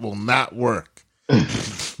shit will not work.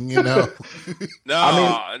 You know? Listen,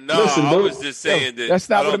 I was just saying that that's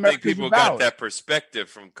not I don't think America's people about. got that perspective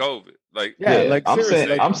from COVID. Like, like I'm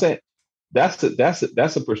seriously. saying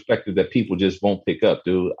that's a perspective that people just won't pick up,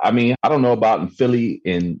 dude. I mean, I don't know about in Philly,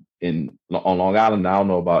 on Long Island. I don't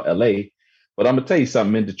know about LA, but I'm gonna tell you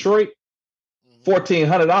something. In Detroit,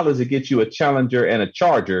 $1,400 to get you a Challenger and a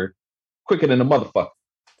Charger quicker than a motherfucker.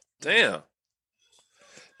 Damn,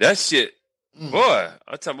 that shit, boy.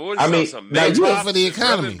 I'm talking about I mean, some now you ain't for the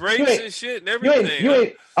economy. brakes and shit and everything. You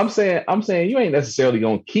ain't. I'm saying you ain't necessarily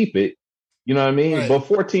gonna keep it. You know what I mean? Right. But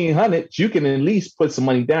 $1,400, you can at least put some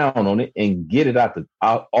money down on it and get it off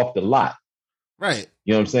the lot. Right.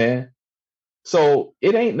 You know what I'm saying? So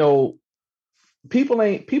it ain't no people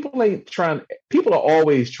ain't trying. People are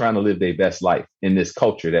always trying to live their best life in this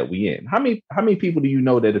culture that we in. How many people do you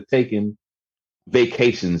know that have taken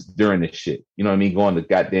vacations during this shit. You know what I mean? Going to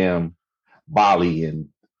goddamn Bali and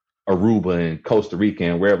Aruba and Costa Rica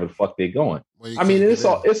and wherever the fuck they're going. I mean, it's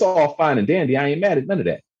all fine and dandy. I ain't mad at none of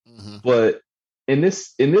that. Mm-hmm. But in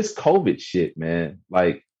this COVID shit, man,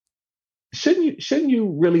 like, shouldn't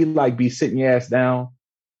you really like be sitting your ass down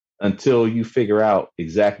until you figure out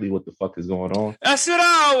exactly what the fuck is going on? That's what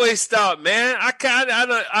I always thought, man.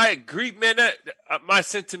 I agree, man. That my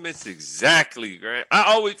sentiments exactly, right?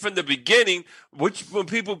 I always, from the beginning, when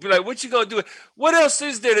people be like, "What you gonna do?" What else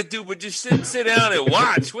is there to do but just sit down and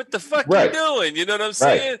watch? What the fuck you doing? You know what I'm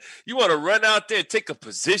saying? You want to run out there and take a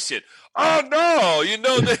position? Oh no,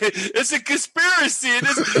 it's a conspiracy.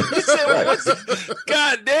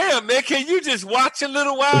 God damn, man, can you just watch a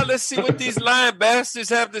little while? Let's see what these lying bastards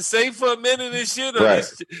have to say for a minute and shit.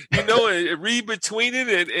 And read between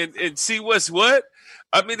it and see what's what.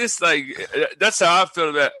 I mean, it's like, that's how I feel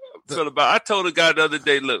about. I told a guy the other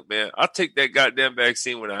day, look, man, I'll take that goddamn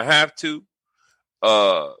vaccine when I have to.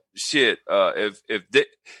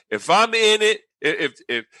 If I'm in it,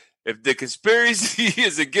 if the conspiracy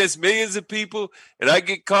is against millions of people and I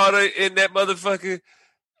get caught in that motherfucker,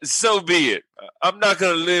 so be it. I'm not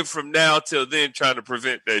going to live from now till then trying to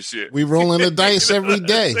prevent that shit. We rolling the dice every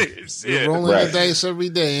day. We're rolling the dice every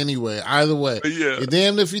day anyway. Either way. You're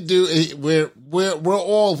damned if you do. We're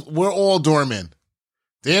all doormen.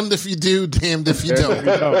 Damned if you do, damned if you don't.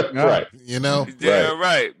 Right. You know? Yeah,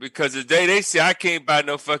 right. Because the day they say I can't buy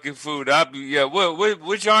no fucking food, I'll be,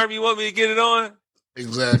 which arm you want me to get it on?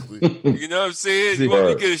 Exactly. You know what I'm saying? You want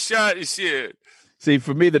me to get a shot and shit. See,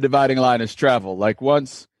 for me, the dividing line is travel. Like,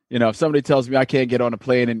 once, if somebody tells me I can't get on a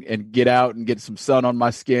plane and get out and get some sun on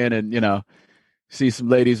my skin and, see some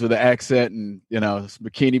ladies with an accent and, some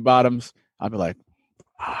bikini bottoms, I'll be like,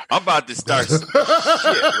 I'm about to start some shit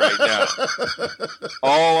right now.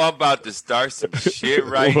 Oh, I'm about to start some shit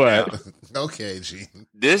right now. Okay, Gene.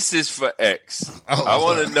 This is for X. I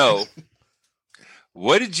want to know,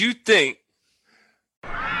 what did you think?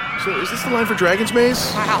 So, is this the line for Dragon's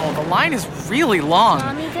Maze? Wow, the line is really long.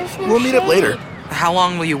 Mommy, there's no We'll meet up later. How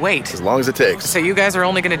long will you wait? As long as it takes. So you guys are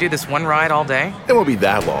only going to do this one ride all day? It won't be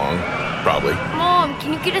that long, probably. Mom,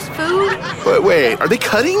 can you get us food? But wait, are they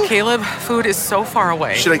cutting? Caleb, food is so far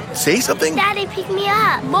away. Should I say something? Daddy, pick me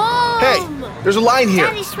up. Mom! Hey, there's a line here.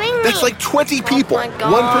 Daddy, swing me. That's like 20 people. Oh my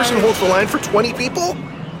God. One person holds the line for 20 people?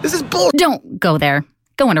 This is bull. Don't go there.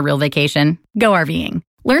 Go on a real vacation. Go RVing.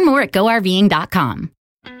 Learn more at GoRVing.com.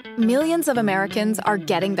 Millions of Americans are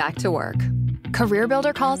getting back to work.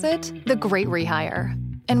 CareerBuilder calls it the great rehire.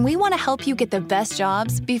 And we want to help you get the best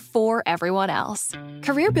jobs before everyone else.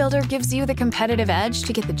 CareerBuilder gives you the competitive edge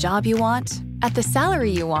to get the job you want, at the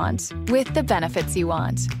salary you want, with the benefits you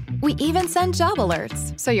want. We even send job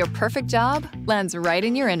alerts, so your perfect job lands right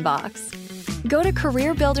in your inbox. Go to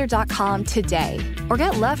CareerBuilder.com today, or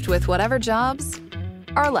get left with whatever jobs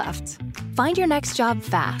are left. Find your next job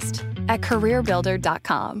fast at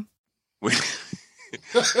CareerBuilder.com.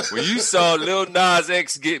 When you saw Lil Nas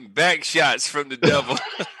X getting back shots from the devil.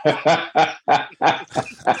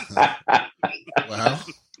 Well,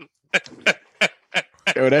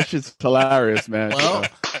 yo, that shit's hilarious, man. Well,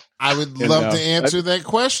 I would love to answer that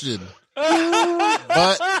question,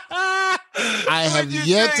 but I have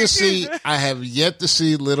yet to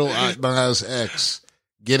see Lil Nas X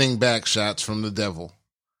getting back shots from the devil.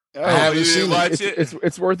 Oh, I haven't seen it.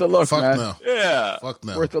 It's worth a look, Fuck man. no. Yeah. Fuck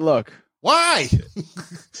no. Worth a look. Why?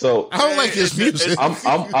 So I don't like his music.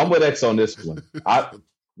 I'm with X on this one.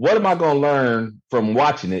 What am I going to learn from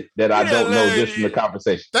watching it that I don't know just from the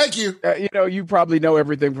conversation? Thank you. You probably know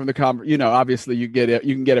everything from the obviously you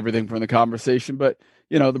can get everything from the conversation, but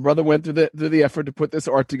the brother went through the effort to put this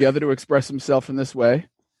art together to express himself in this way.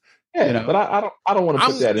 Yeah, but I don't want to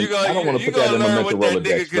put that in. I don't want to put that in my mental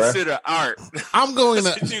Rolodex, consider art. I'm going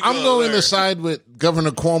to side with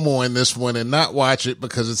Governor Cuomo in this one and not watch it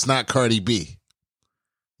because it's not Cardi B.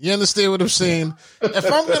 You understand what I'm saying? If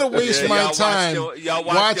I'm going to waste my time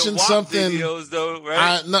watching something, videos, though,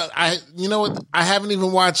 right? you know what? I haven't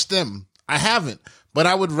even watched them. I haven't, but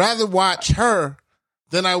I would rather watch her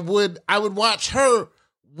than I would watch her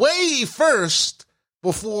way first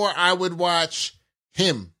before I would watch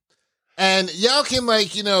him. And y'all can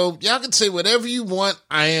y'all can say whatever you want.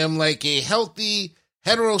 I am like a healthy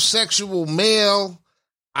heterosexual male.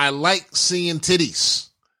 I like seeing titties.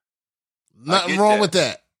 Nothing wrong with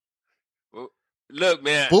that. Look,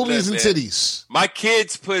 man. Boobies and titties. My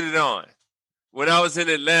kids put it on when I was in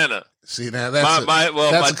Atlanta. See, now that's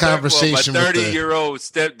a conversation. My 30-year-old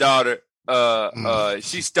stepdaughter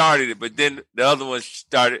she started it, but then the other one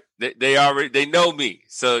started. They know me,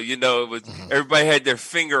 so it was everybody had their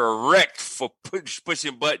finger erect for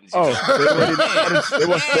pushing buttons. You know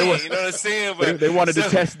what I'm saying? But they wanted to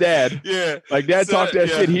test Dad. Yeah, like Dad talked that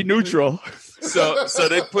shit. He neutral. So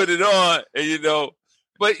they put it on, and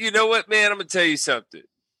but you know what, man? I'm gonna tell you something.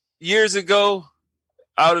 Years ago,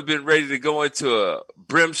 I would have been ready to go into a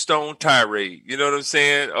brimstone tirade. You know what I'm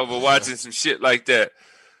saying? Over watching some shit like that.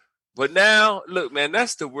 But now, look, man,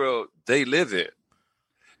 that's the world they live in.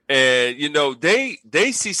 And,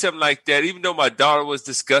 they see something like that, even though my daughter was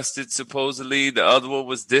disgusted, supposedly, the other one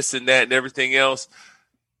was this and that and everything else.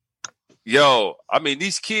 Yo, I mean,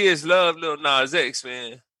 these kids love Lil Nas X,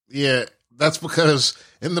 man. Yeah, that's because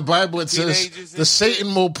in the Bible it says the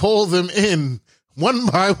Satan will pull them in one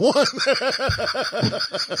by one.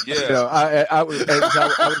 Yeah. I was in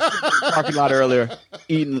the parking lot earlier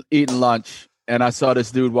eating lunch. And I saw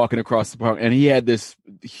this dude walking across the park, and he had this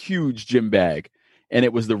huge gym bag, and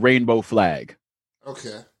it was the rainbow flag.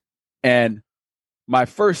 Okay. And my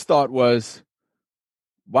first thought was,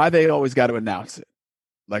 why they always got to announce it?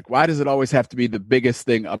 Like, why does it always have to be the biggest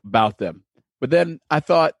thing about them? But then I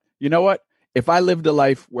thought, you know what? If I lived a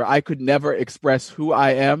life where I could never express who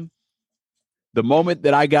I am, the moment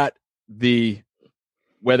that I got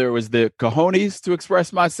whether it was the cojones to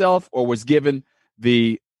express myself or was given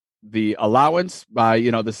the allowance by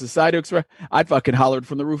the society express, I'd fucking hollered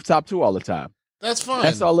from the rooftop too all the time. That's fine.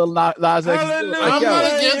 That's all little Nas X. I'm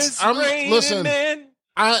not against. Listen.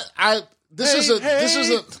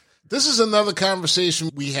 This is another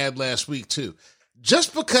conversation we had last week too.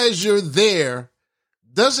 Just because you're there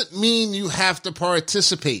doesn't mean you have to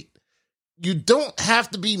participate. You don't have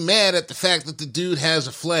to be mad at the fact that the dude has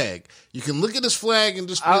a flag. You can look at his flag and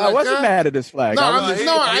just be I wasn't mad at his flag. I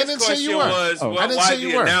didn't say you were. I didn't say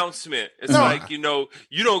you were. Announcement. It's like, you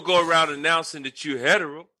don't go around announcing that you're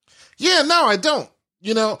hetero. Yeah, no, I don't.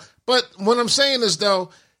 But what I'm saying is, though,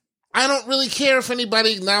 I don't really care if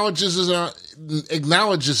anybody acknowledges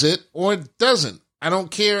it or doesn't. I don't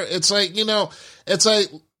care. It's like, it's like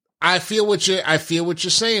I feel what you're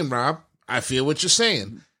saying, Rob. I feel what you're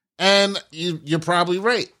saying. And you're probably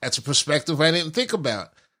right. That's a perspective I didn't think about.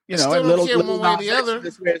 And little one way or the other.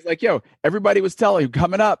 This way, it's like, everybody was telling him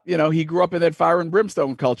coming up. He grew up in that fire and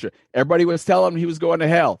brimstone culture. Everybody was telling him he was going to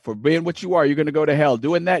hell for being what you are. You're going to go to hell.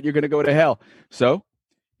 Doing that, you're going to go to hell. So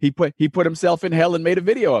he put himself in hell and made a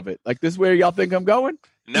video of it. Like, this is where y'all think I'm going?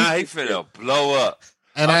 Nah, he finna blow up.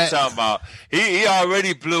 And I'm talking about he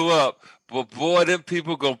already blew up. But boy, them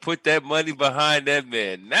people gonna put that money behind that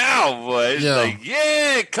man now, boy. It's like,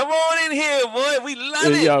 yeah, come on in here, boy. We love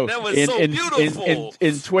it. That was so beautiful.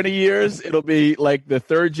 In 20 years, it'll be like the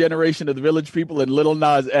third generation of the Village People and Lil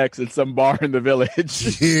Nas X at some bar in the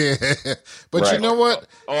Village. Yeah, but you know what?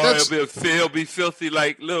 Or it'll be filthy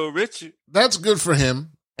like Lil Richard. That's good for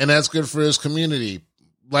him, and that's good for his community.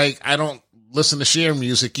 Like, I don't listen to Cher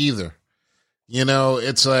music either.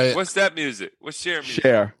 It's like... What's that music? What's Cher music?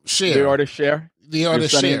 Cher. The artist Cher? The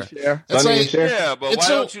artist Cher. It's like, yeah, but why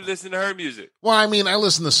don't you listen to her music? Well, I mean, I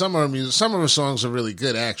listen to some of her music. Some of her songs are really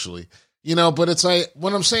good, actually. But it's like,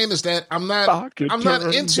 what I'm saying is that I'm not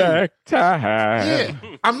into... Back time. Yeah.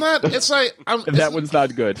 I'm not... It's like... that one's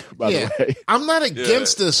not good, by the way. I'm not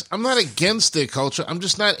against this. I'm not against their culture. I'm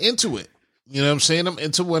just not into it. You know what I'm saying? I'm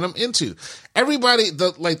into what I'm into. Everybody...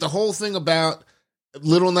 The whole thing about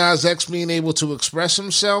Lil Nas X being able to express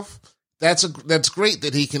himself, that's great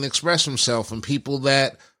that he can express himself, and people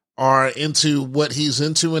that are into what he's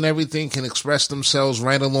into and everything can express themselves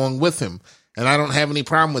right along with him. And I don't have any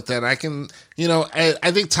problem with that. I can,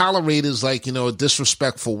 I think tolerate is like, a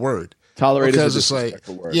disrespectful word. Tolerate because is a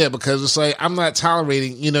disrespectful word. Yeah, because it's like, I'm not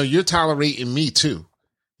tolerating, you're tolerating me too.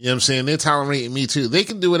 You know what I'm saying? They're tolerating me too. They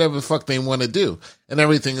can do whatever the fuck they want to do and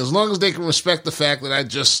everything, as long as they can respect the fact that I'm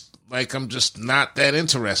just not that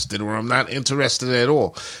interested, or I'm not interested at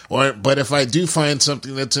all. But if I do find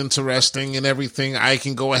something that's interesting and everything, I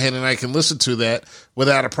can go ahead and I can listen to that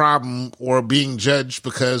without a problem or being judged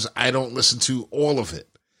because I don't listen to all of it.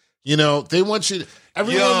 They want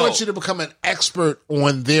everyone wants you to become an expert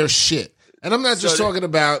on their shit. And I'm not just talking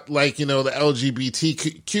about the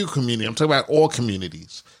LGBTQ community. I'm talking about all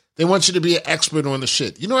communities. They want you to be an expert on the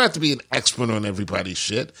shit. You don't have to be an expert on everybody's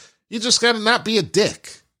shit. You just got to not be a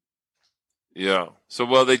dick. Yeah.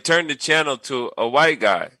 So, they turned the channel to a white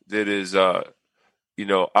guy that is,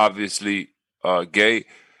 obviously gay.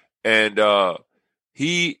 And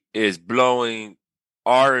he is blowing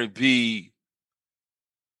R&B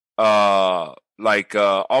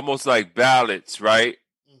almost like ballads, right?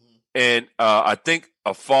 Mm-hmm. And I think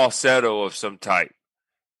a falsetto of some type.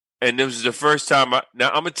 And this was the first time. Now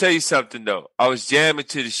I'm gonna tell you something though. I was jamming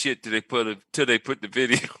to the shit till they put the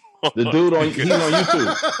video. The dude he's on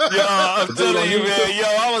YouTube. Yo, I'm telling you, man. Yo,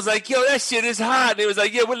 I was like, yo, that shit is hot. And they was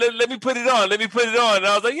like, yeah, well, let me put it on. Let me put it on. And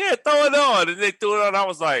I was like, yeah, throw it on. And they threw it on. I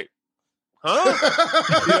was like,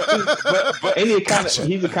 huh? but ain't he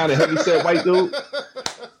he's a kind of heavy set white dude?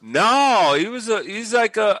 No, he's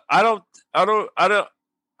like I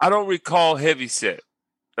don't recall heavy set.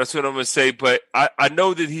 That's what I'm gonna say. But I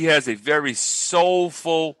know that he has a very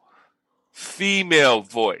soulful female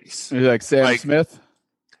voice. He's like Sam Smith.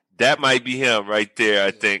 That might be him right there,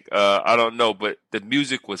 I think. I don't know, but the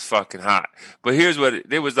music was fucking hot. But here's what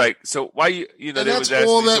it was like. So why they was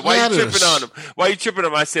asking me, so why you tripping on him? Why you tripping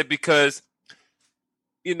on him? I said, because,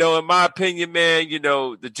 in my opinion, man,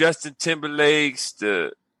 the Justin Timberlakes,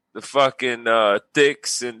 the fucking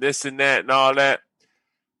Thicks and this and that and all that,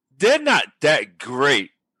 they're not that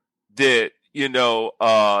great that,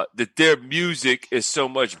 that their music is so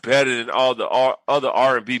much better than all the other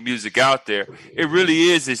R&B music out there. It really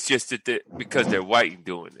is. It's just that because they're white and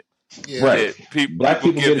doing it. Yeah. Right. Black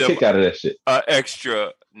people get a kick out of that shit.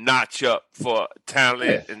 Extra notch up for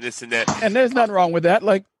talent and this and that. And there's nothing wrong with that.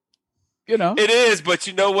 Like, It is, but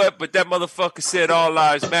you know what? But that motherfucker said all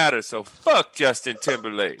lives matter. So fuck Justin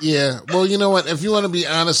Timberlake. Yeah. Well, you know what? If you want to be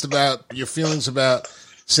honest about your feelings about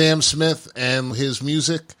Sam Smith and his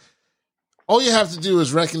music, all you have to do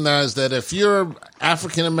is recognize that if you're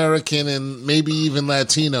African American and maybe even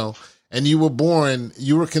Latino, and you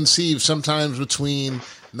were conceived sometimes between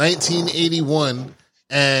 1981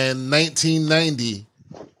 and 1990,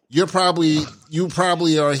 you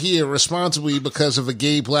probably are here responsibly because of a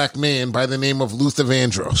gay black man by the name of Luther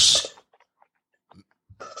Vandross.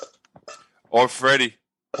 Or Freddie.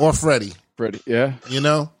 Freddie, yeah.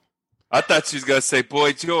 I thought she was going to say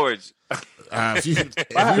Boy George. If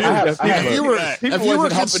you were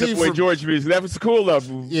conceived for George music, that was cool though.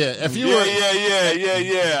 Yeah, if you were,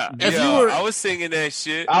 I was singing that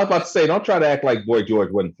shit. I was about to say, don't try to act like Boy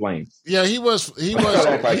George wasn't Flames. Yeah, he was. He put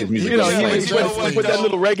that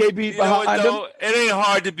little reggae beat behind him. It ain't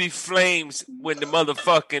hard to be Flames when the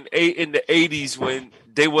motherfucking in the 80s when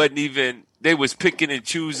they wasn't even. They was picking and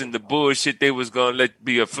choosing the bullshit they was gonna let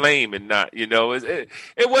be a flame and not, it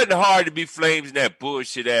wasn't hard to be Flames in that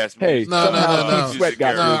bullshit ass. Hey, no.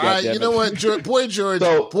 You know what, Boy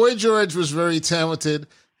George was very talented.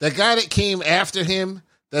 That guy that came after him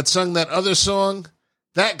that sung that other song,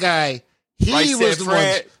 that guy, he was the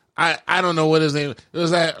one. I don't know what his name. It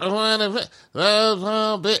was like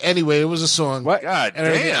anyway. It was a song. What? God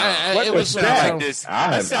damn! It was like this.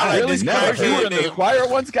 That sounded like this. You were in the choir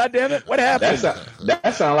once. God damn it! What happened?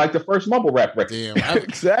 That sounded like the first mumble rap record. Damn,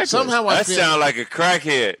 exactly. Somehow that sounded like a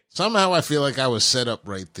crackhead. Somehow I feel like I was set up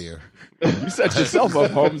right there. You set yourself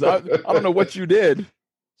up, Holmes. I don't know what you did.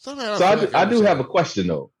 I do have a question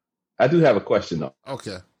though.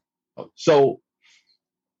 Okay. So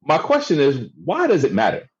my question is, why does it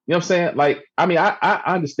matter? You know what I'm saying? Like, I mean, I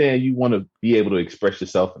understand you want to be able to express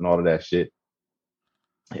yourself and all of that shit.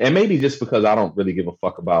 And maybe just because I don't really give enough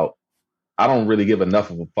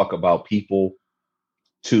of a fuck about people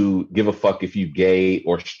to give a fuck if you gay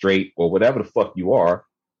or straight or whatever the fuck you are,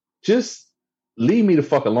 just leave me the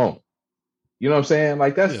fuck alone. You know what I'm saying?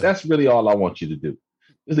 Like, that's really all I want you to do.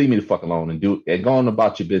 Just leave me the fuck alone and go on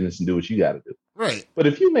about your business and do what you got to do. Right. But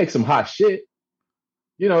if you make some hot shit,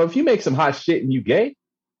 and you gay,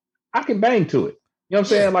 I can bang to it. You know what I'm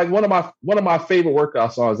saying? Like one of my favorite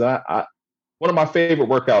workout songs. One of my favorite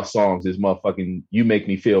workout songs is motherfucking "You Make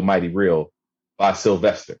Me Feel Mighty Real" by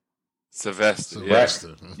Sylvester. Sylvester. Right?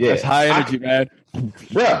 Yeah. That's high energy, man.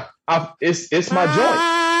 Bruh, it's my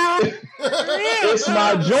joint. It's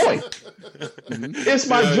my joint. It's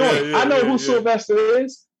my joint. I know who Sylvester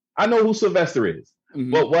is.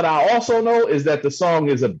 Mm-hmm. But what I also know is that the song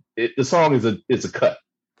is a cut.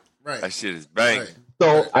 Right. That shit is bang. Right.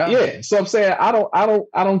 So so I'm saying I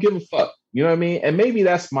don't give a fuck. You know what I mean? And maybe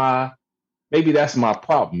that's my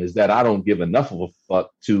problem, is that I don't give enough of a fuck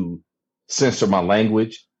to censor my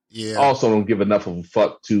language. Yeah. I also don't give enough of a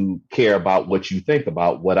fuck to care about what you think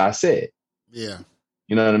about what I said. Yeah.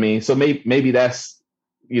 You know what I mean? So maybe that's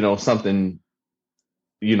something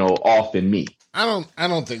off in me. I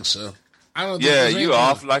don't think so. I don't. Yeah, you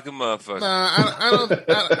off like a motherfucker. Nah,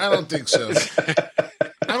 I don't think so.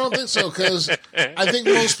 I don't think so, because I think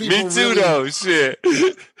most people. Me too, though. Shit.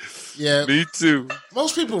 Yeah, me too.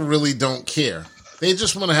 Most people really don't care. They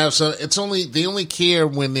just want to have some. They only care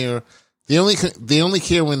when they're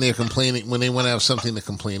complaining, when they want to have something to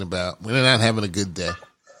complain about, when they're not having a good day.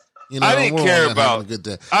 I didn't care about.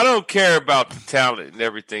 I don't care about the talent and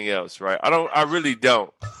everything else, right? I really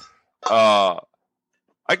don't. I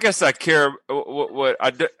I guess I care what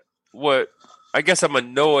I guess I'm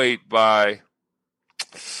annoyed by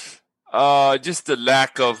just the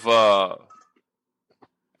lack of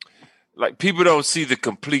like people don't see the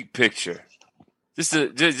complete picture.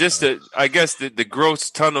 I guess the gross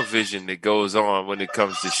tunnel vision that goes on when it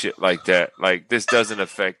comes to shit like that. Like this doesn't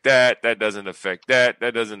affect that doesn't affect that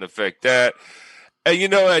doesn't affect that. And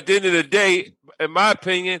at the end of the day, in my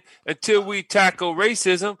opinion, until we tackle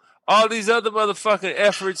racism, all these other motherfucking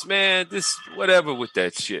efforts, man, this whatever with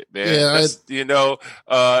that shit, man.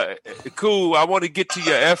 Yeah, cool. I want to get to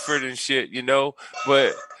your effort and shit,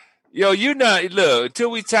 but you're not. Look,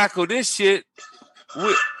 until we tackle this shit,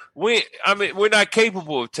 we're not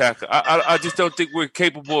capable of tackling. I just don't think we're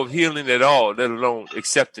capable of healing at all, let alone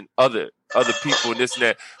accepting other people and this and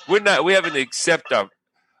that. We haven't accepted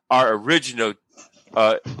our original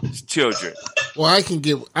children. Well, I can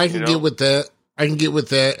get with that. I can get with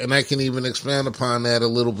that, and I can even expand upon that a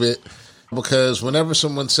little bit, because whenever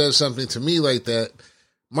someone says something to me like that,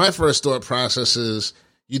 my first thought process is,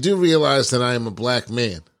 you do realize that I am a black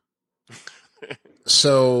man.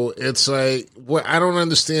 So it's like, I don't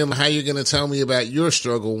understand how you're going to tell me about your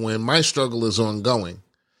struggle when my struggle is ongoing.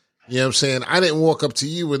 You know what I'm saying? I didn't walk up to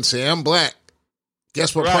you and say, I'm black.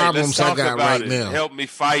 Guess what problems I got right now? Help me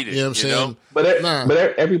fight it. You know what I'm saying? But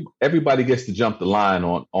everybody gets to jump the line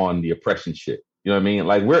on the oppression shit. You know what I mean?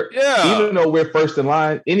 Like even though we're first in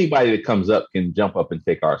line, anybody that comes up can jump up and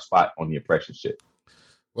take our spot on the oppression shit.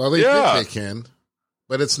 Well, they think they can,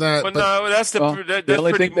 but it's not. But no, that's they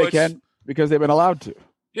only think they can because they've been allowed to.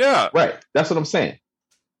 Yeah, right. That's what I'm saying.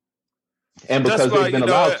 And because they've been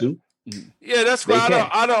allowed to. Yeah, that's why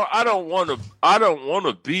I don't want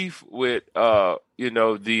to beef with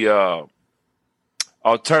the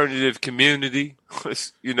alternative community.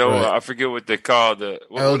 Right. I forget what they call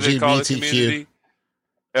what they call the community.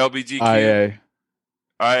 LBGQ.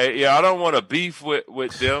 I don't want to beef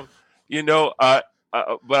with them.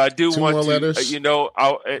 But I do want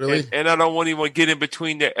to. And I don't want anyone to get in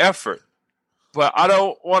between their effort. But I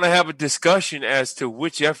don't want to have a discussion as to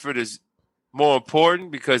which effort is more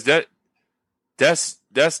important, because that's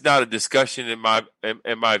not a discussion in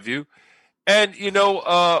my view. And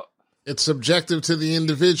it's subjective to the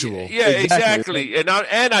individual. Yeah, exactly. And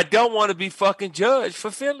I don't want to be fucking judged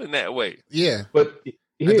for feeling that way. Yeah, but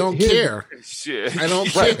I don't care. Shit. I don't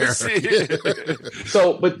care.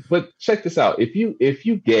 So, but check this out. If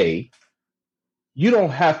you gay, you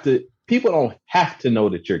don't have to. People don't have to know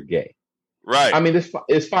that you're gay. Right. I mean,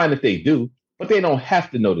 it's fine if they do, but they don't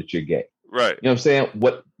have to know that you're gay. Right. You know what I'm saying?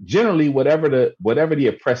 Whatever the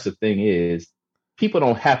oppressive thing is, people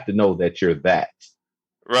don't have to know that you're that.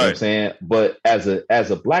 Right. You know what I'm saying? But as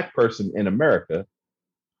a black person in America,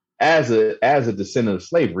 as a descendant of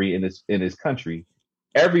slavery in this country,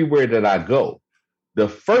 everywhere that I go, the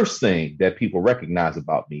first thing that people recognize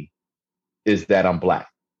about me is that I'm black.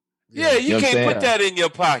 Yeah, you can't put that in your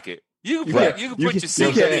pocket. You can put your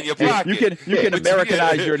secret in your pocket. You can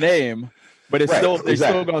Americanize your name, but it's still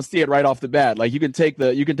going to see it right off the bat. Like you can take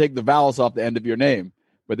the vowels off the end of your name,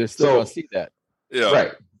 but they're still going to see that. Yeah.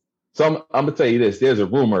 Right. So I'm gonna tell you this. There's a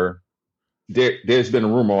rumor. There's been a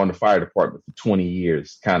rumor on the fire department for 20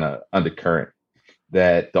 years, kind of undercurrent,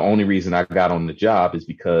 that the only reason I got on the job is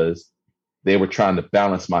because they were trying to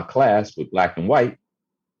balance my class with black and white.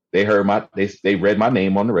 They read my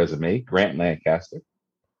name on the resume, Grant Lancaster,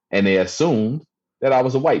 and they assumed that I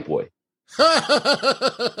was a white boy.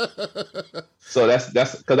 So that's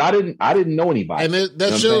because I didn't know anybody. And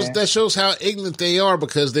that shows how ignorant they are,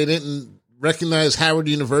 because they didn't recognize Howard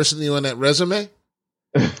University on that resume.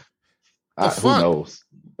 Who knows?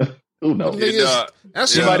 Who knows?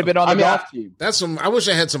 You might have been on the golf team. That's some. I wish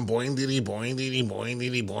I had some boing diddy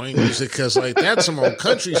music, because like that's some old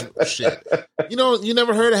country shit. You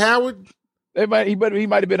never heard of Howard? He might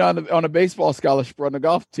have been on a baseball scholarship on the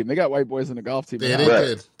golf team. They got white boys on the golf team. Yeah, they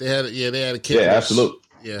did. They had a kid. Yeah, absolutely.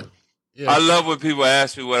 Yeah. I love when people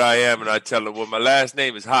ask me what I am, and I tell them, well, my last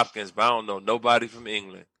name is Hopkins, but I don't know nobody from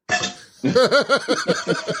England. And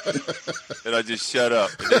I just shut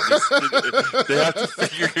up. And they have to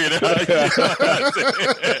figure it out.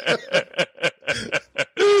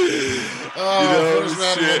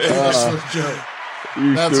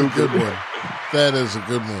 That's a good one. That is a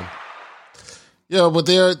good one. Yeah, but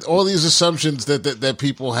there are all these assumptions that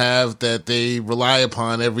people have that they rely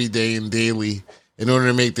upon every day and daily in order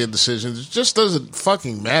to make their decisions. It just doesn't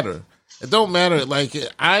fucking matter. It don't matter. Like,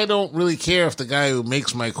 I don't really care if the guy who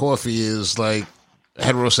makes my coffee is like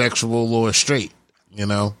heterosexual or straight. I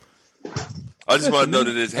just want to know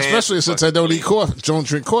that his hands, especially since I don't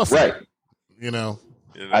drink coffee. Right.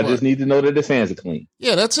 I just need to know that his hands are clean.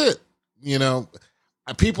 Yeah, that's it.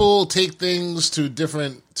 people take things to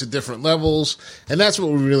different levels, and that's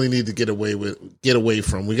what we really need to get away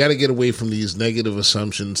from. We got to get away from these negative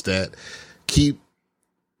assumptions that keep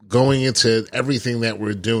going into everything that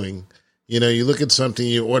we're doing. You look at something,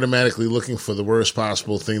 you're automatically looking for the worst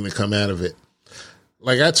possible thing to come out of it.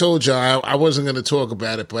 Like I told you, I wasn't going to talk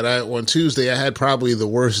about it, but on Tuesday I had probably the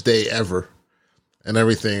worst day ever and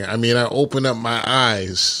everything. I mean, I opened up my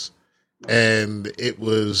eyes and it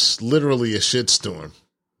was literally a shitstorm.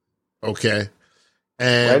 Okay.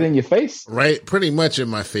 And right in your face? Right, pretty much in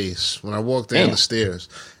my face when I walked down the stairs.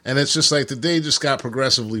 And it's just like the day just got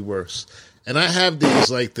progressively worse. And I have days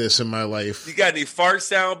like this in my life. You got any fart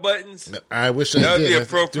sound buttons? I wish I did. That would be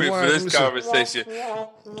appropriate for this conversation.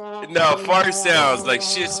 No, fart sounds like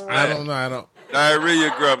shit smack. I don't know.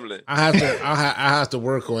 Diarrhea grumbling. I have to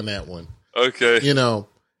work on that one. Okay. And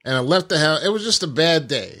I left the house. It was just a bad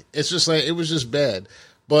day. It's just like, it was just bad.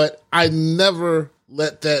 But I never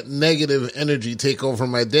let that negative energy take over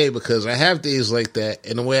my day because I have days like that.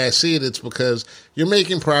 And the way I see it, it's because you're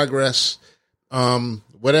making progress.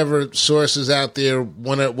 Whatever sources out there,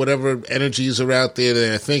 whatever energies are out there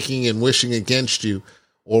that are thinking and wishing against you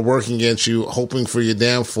or working against you, hoping for your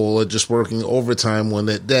downfall or just working overtime on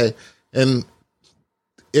that day. And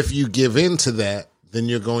if you give in to that, then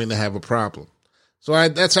you're going to have a problem. So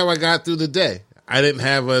that's how I got through the day. I didn't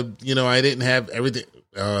have everything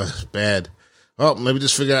bad. Oh, let me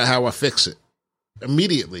just figure out how I fix it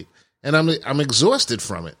immediately. And I'm exhausted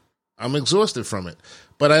from it.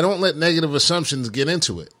 But I don't let negative assumptions get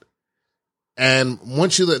into it. And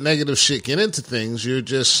once you let negative shit get into things,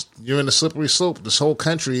 you're in a slippery slope. This whole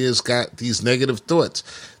country has got these negative thoughts,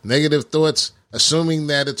 assuming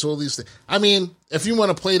that it's all these things. I mean, if you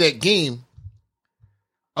want to play that game,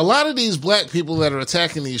 a lot of these black people that are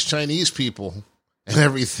attacking these Chinese people and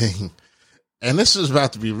everything, and this is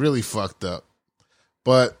about to be really fucked up,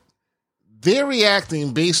 but they're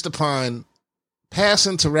reacting based upon past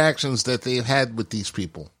interactions that they've had with these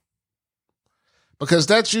people. Because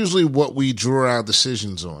that's usually what we draw our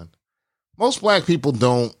decisions on. Most black people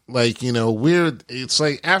don't it's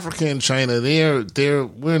like Africa and China,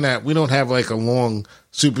 we don't have like a long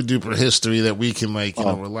super duper history that we can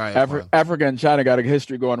rely upon. Africa and China got a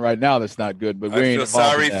history going right now that's not good, but we ain't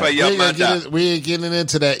sorry for your mother. We ain't getting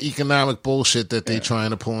into that economic bullshit that they trying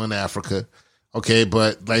to pull in Africa. Okay,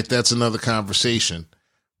 but that's another conversation.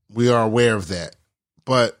 We are aware of that.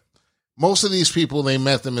 But most of these people, they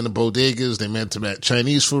met them in the bodegas. They met them at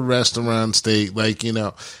Chinese food restaurants. They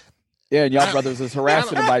Yeah, and y'all brothers was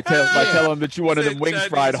harassing them by telling them that you wanted them wings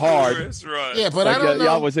fried hard. Yeah, but I don't know.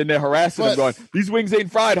 Y'all was in there harassing them going, these wings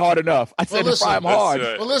ain't fried hard enough. I said to fry them hard.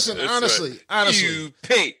 Well, listen, honestly. You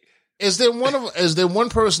pig. Is there one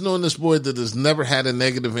person on this board that has never had a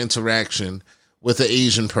negative interaction with an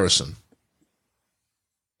Asian person?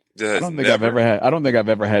 I don't think I've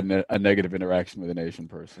ever had a negative interaction with an Asian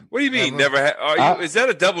person. What do you mean never had? Is that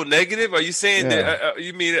a double negative? Are you saying that?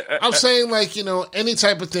 You mean? I'm saying any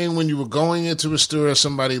type of thing when you were going into a store,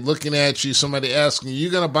 somebody looking at you, somebody asking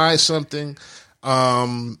you gonna buy something,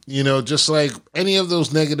 just like any of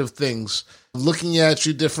those negative things, looking at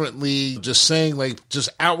you differently, just saying just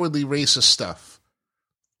outwardly racist stuff.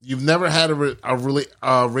 You've never had a really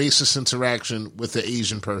racist interaction with an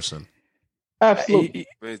Asian person. Absolutely.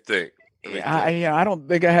 Let me think. I don't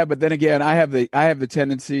think I have, but then again, I have the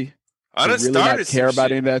tendency to really not care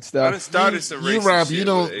about any of that stuff. I started some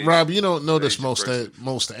racist Rob, you don't notice most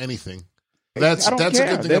of anything. That's a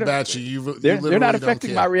good thing about you. They're not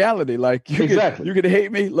affecting my reality. Like you can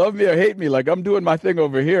hate me, love me, or hate me. Like I'm doing my thing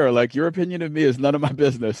over here. Like your opinion of me is none of my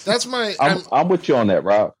business. That's my. I'm with you on that,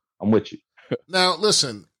 Rob. I'm with you. Now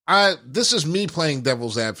listen, this is me playing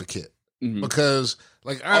devil's advocate because.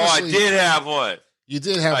 Honestly, I did have one. You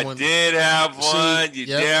did have one. I did have one.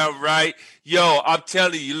 You're damn right. Yo, I'm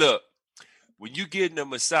telling you, look, when you getting a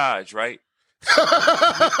massage, right?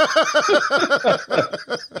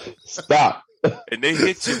 Stop. And they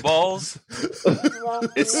hit your balls,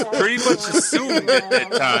 it's pretty much assumed at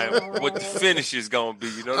that time what the finish is going to be.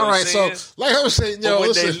 You know what I'm saying? So, like I was saying,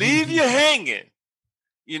 when they leave you hanging,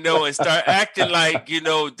 and start acting like,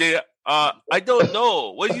 they I don't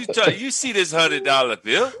know. What you see this $100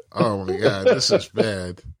 bill? Oh my God, this is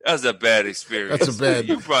bad. That's a bad experience. That's a bad.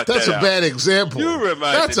 You brought that's that a out. bad example. You reminded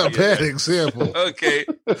That's a me bad of example. Okay,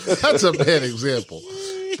 that's a bad example.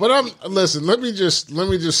 But listen. Let me just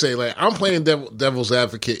say, I'm playing devil's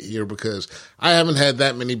advocate here because I haven't had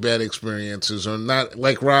that many bad experiences, or not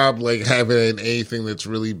like Rob, having anything that's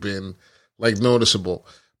really been noticeable.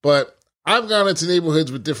 But I've gone into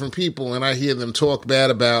neighborhoods with different people and I hear them talk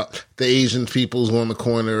bad about the Asian peoples on the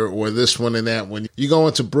corner or this one and that one. You go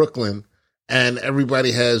into Brooklyn and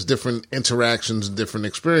everybody has different interactions and different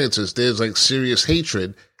experiences. There's like serious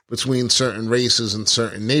hatred between certain races and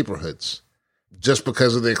certain neighborhoods just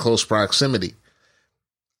because of their close proximity.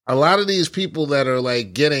 A lot of these people that are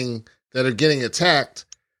getting attacked,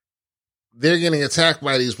 they're getting attacked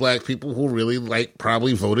by these black people who really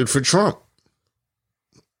probably voted for Trump.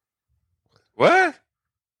 What?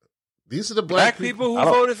 These are the black people who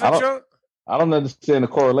voted for Trump? I don't understand the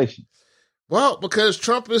correlation. Well, because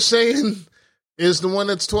Trump is the one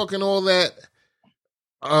that's talking all that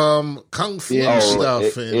kung flu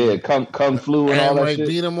stuff kung flu and all that shit.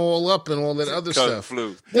 Beat them all up and all that other kung stuff.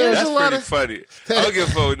 Flu. There's That's a lot pretty funny. I don't give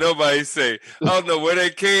a fuck what nobody say. I don't know where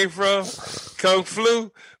they came from, kung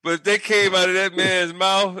flu, but if they came out of that man's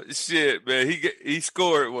mouth, shit, man, he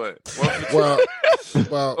scored what? Well,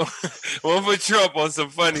 one for Trump on some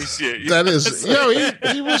funny shit. That is,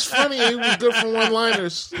 he was funny. He was good for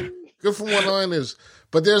one-liners.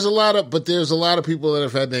 But there's a lot of people that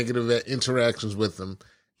have had negative interactions with them.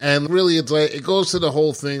 And really, it goes to the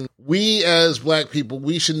whole thing. We as black people,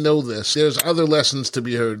 we should know this. There's other lessons to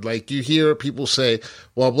be heard. Like you hear people say,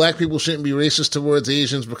 well, black people shouldn't be racist towards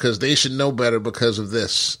Asians because they should know better because of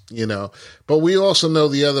this, But we also know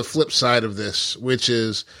the other flip side of this, which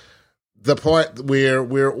is the part where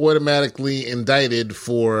we're automatically indicted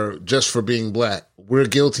for being black. We're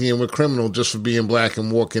guilty and we're criminal just for being black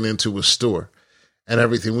and walking into a store and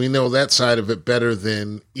everything. We know that side of it better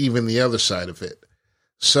than even the other side of it.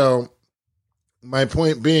 So my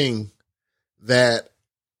point being that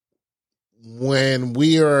what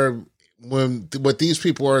these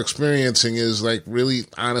people are experiencing is really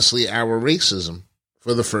honestly our racism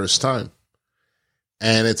for the first time.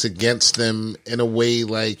 And it's against them in a way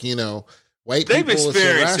white people. They've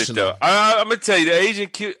experienced it though. I'm gonna tell you, the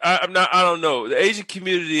Asian. I don't know. The Asian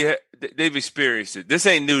community, they've experienced it. This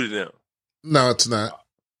ain't new to them. No, it's not.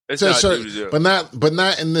 It's not new to them. But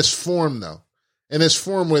not in this form though. In this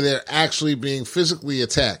form where they're actually being physically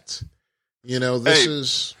attacked. This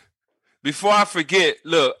is. Before I forget,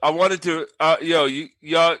 look, I wanted to,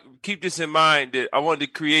 y'all keep this in mind that I wanted to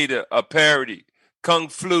create a parody, Kung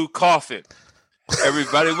Flu Coffin.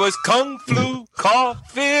 Everybody was Kung Flu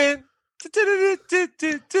Coffin.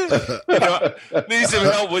 Need some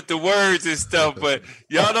help with the words and stuff, but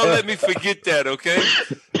y'all don't let me forget that, okay?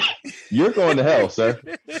 You're going to hell, sir.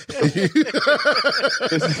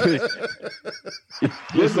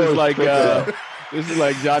 This is like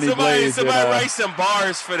Johnny Blaze. Somebody write some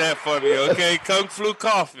bars for that for me, okay? Kung Flu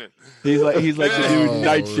Coffin. He's like the dude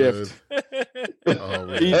Night Shift.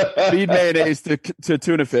 Feed mayonnaise to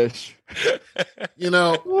tuna fish.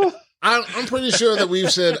 I'm pretty sure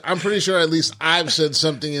that I'm pretty sure at least I've said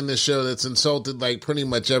something in this show that's insulted pretty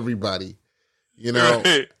much everybody,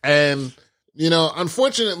 Right. And,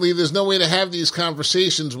 unfortunately there's no way to have these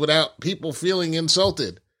conversations without people feeling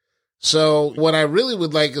insulted. So what I really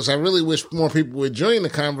would like is I really wish more people would join the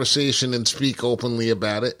conversation and speak openly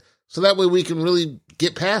about it. So that way we can really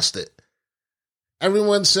get past it.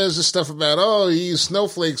 Everyone says this stuff about, these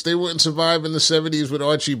snowflakes, they wouldn't survive in the 70s with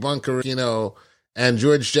Archie Bunker, and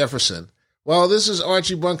George Jefferson. Well, this is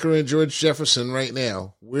Archie Bunker and George Jefferson right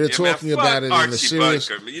now. We're talking about it in a serious...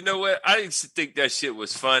 Bunker. You know what? I used to think that shit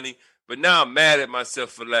was funny, but now I'm mad at myself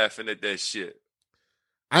for laughing at that shit.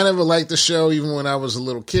 I never liked the show even when I was a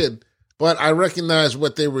little kid, but I recognize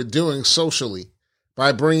what they were doing socially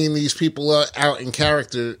by bringing these people out in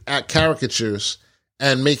caricatures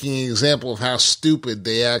and making an example of how stupid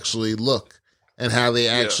they actually look and how they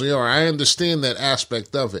actually are. I understand that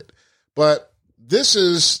aspect of it, but this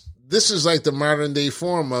is like the modern day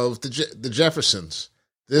form of the Jeffersons.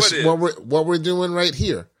 This is what we're doing right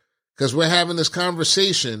here, because we're having this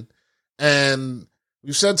conversation, and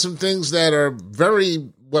we've said some things that are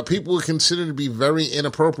what people would consider to be very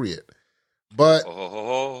inappropriate, but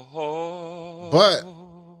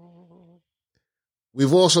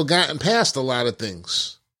we've also gotten past a lot of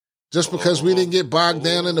things just because we didn't get bogged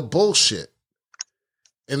down in the bullshit.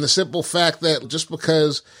 In the simple fact that just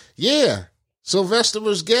because, Sylvester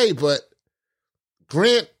was gay, but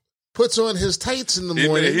Grant puts on his tights in the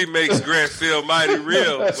morning. He makes Grant feel mighty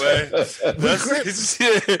real, boy.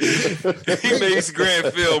 He makes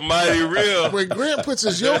Grant feel mighty real. When Grant puts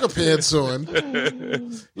his yoga pants on,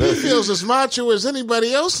 he feels as macho as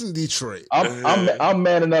anybody else in Detroit. I'm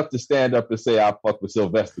man enough to stand up and say I fuck with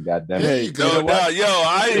Sylvester. Goddamn it!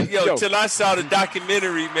 Till I saw the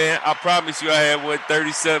documentary, man. I promise you, I had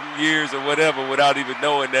 37 years or whatever without even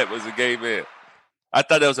knowing that was a gay man. I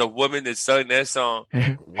thought there was a woman that sung that song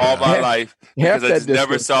all my life because I just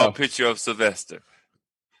never saw a picture of Sylvester.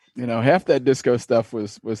 half that disco stuff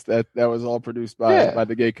was that was all produced by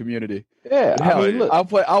the gay community. Yeah, hell, look,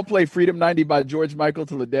 I'll play Freedom 90 by George Michael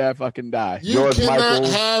till the day I fucking die. You cannot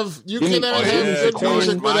have good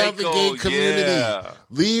music without the gay community. Yeah.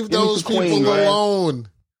 Leave those people alone.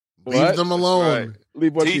 Leave them alone. Right.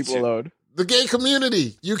 Leave what people alone. The gay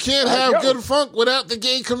community. You can't have good funk without the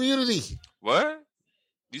gay community. What?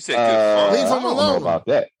 You said good funk. Leave them alone. I don't know about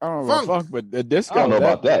that. I don't know about funk, but the disco. I don't know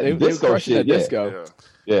about that. They disco shit. Disco.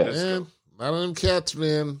 Yeah. Man, a lot of them cats,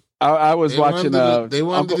 man. I was watching.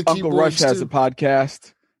 Uncle Rush has too. a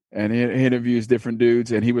podcast, and he interviews different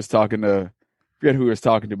dudes. And he was talking to, I forget who he was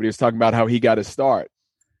talking to, but he was talking about how he got his start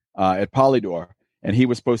at Polydor, and he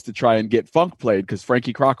was supposed to try and get funk played because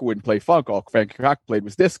Frankie Crocker wouldn't play funk. All Frankie Crocker played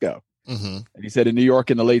was disco. Mm-hmm. And he said in New York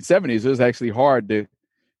in the late 70s, it was actually hard to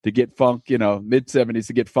get funk, mid 70s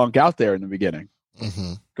to get funk out there in the beginning.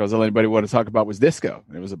 Because all anybody wanted to talk about was disco.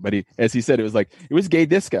 And it was, but as he said, it was gay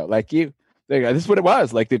disco. This is what it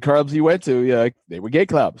was. Like the clubs you went to, they were gay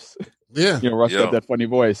clubs. Yeah. Russ got that funny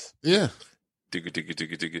voice. Yeah.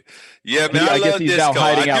 Yeah, man, I love disco.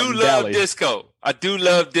 I do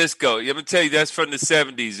love disco. I'm gonna tell you, that's from the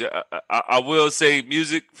 70s. I will say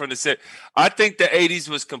music from the 70s. I think the 80s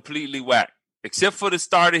was completely whack, except for the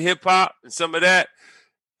start of hip hop and some of that.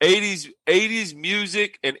 80s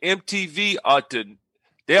music and MTV ought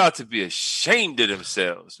to be ashamed of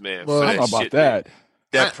themselves, man. Well, I don't know about that.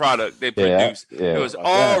 That product they produced. It was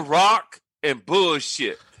all rock and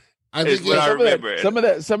bullshit. I think I remember some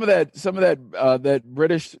of that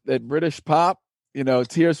British pop,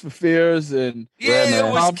 Tears for Fears and it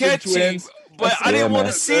was Thompson catchy. Twins. But I didn't want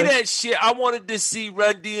to see that shit. I wanted to see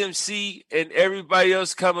Run DMC and everybody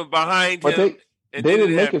else coming behind him. They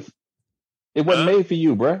didn't make it. It wasn't made for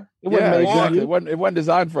you, bro. It wasn't made for you. It wasn't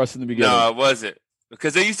designed for us in the beginning. No, it wasn't.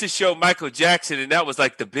 Because they used to show Michael Jackson, and that was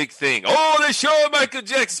like the big thing. Oh, they're showing Michael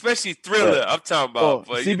Jackson, especially Thriller. I'm talking about.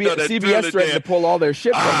 CBS threatened to pull all their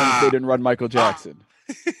shit from them if they didn't run Michael Jackson.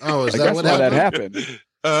 Oh, is that what that happened?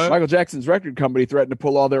 Michael Jackson's record company threatened to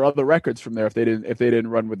pull all their other records from there if they didn't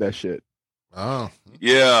run with that shit. Oh,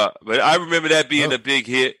 yeah, but I remember that being a big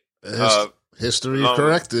hit. History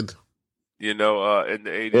corrected. In the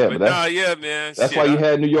 80s. Yeah, man. That's why you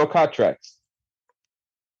had New York hot tracks.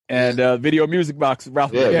 And video music box,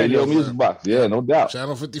 Ralph. Yeah, video music box. Yeah, no doubt.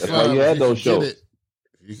 Channel 55. That's why you had those shows.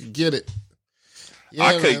 You could get it. Yeah,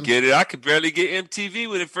 I couldn't get it. I could barely get MTV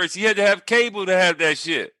with it first. You had to have cable to have that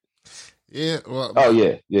shit. Yeah. Well,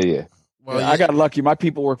 yeah. Well, I got lucky. My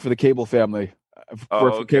people work for the cable family,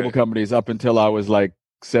 work for cable companies up until I was like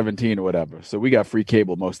 17 or whatever. So we got free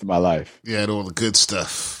cable most of my life. Yeah, all the good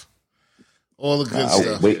stuff. All the good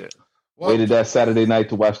stuff. Waited that Saturday night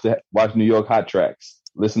to watch New York hot tracks.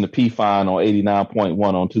 Listen to P-Fine on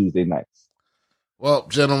 89.1 on Tuesday nights. Well,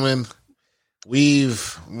 gentlemen,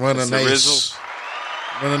 we've run a nice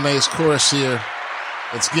course here.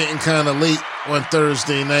 It's getting kind of late on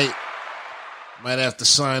Thursday night. Might have to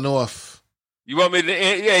sign off. You want me to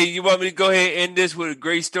end? Yeah, you want me to go ahead and end this with a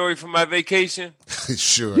great story from my vacation?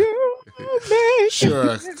 Sure.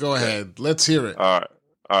 Sure. Go ahead. Let's hear it. All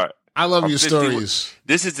right. I love your stories.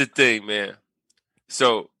 This is the thing, man.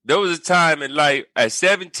 So there was a time in life at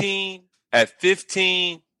 17, at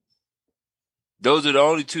 15. Those are the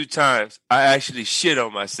only two times I actually shit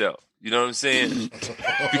on myself. You know what I'm saying?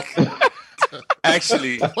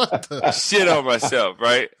 Actually shit on myself,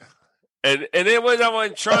 right? And then when I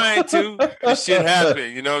wasn't trying to, the shit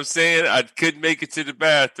happened. You know what I'm saying? I couldn't make it to the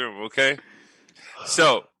bathroom, okay?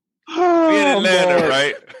 So, we in Atlanta,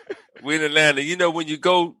 right? We in Atlanta. You know, when you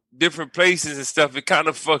go different places and stuff, it kind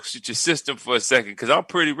of fucks with your system for a second because I'm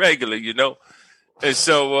pretty regular, you know? And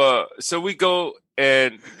so we go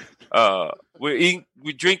and we're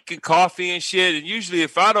drinking coffee and shit. And usually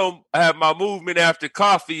if I don't have my movement after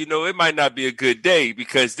coffee, you know, it might not be a good day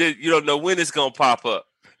because you don't know when it's going to pop up.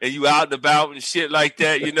 And you out and about and shit like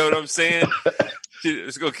that. You know what I'm saying?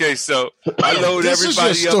 Okay, so I load everybody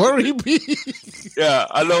is your story, up. Yeah,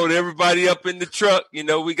 I load everybody up in the truck. You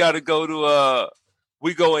know, we got to go to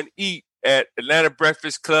we go and eat at Atlanta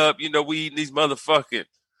Breakfast Club. You know, we eating these motherfucking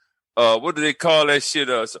what do they call that shit?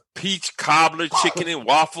 Peach cobbler chicken and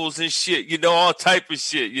waffles and shit. You know, all type of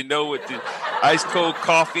shit. You know, with the ice cold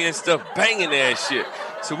coffee and stuff, banging that shit.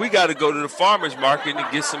 So we got to go to the farmer's market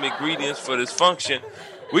and get some ingredients for this function.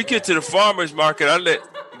 We get to the farmer's market. I let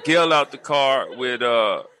Gail out the car with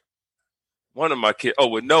one of my kids,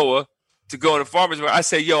 with Noah, to go to the farmer's market. I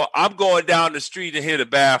say, yo, I'm going down the street and hit the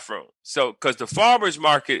bathroom. So, because the farmer's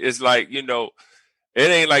market is like, you know, it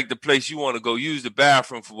ain't like the place you want to go use the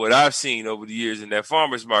bathroom for what I've seen over the years in that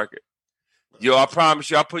farmer's market. Yo, I promise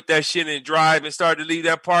you, I put that shit in drive and started to leave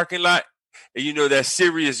that parking lot. and you know that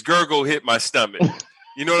serious gurgle hit my stomach.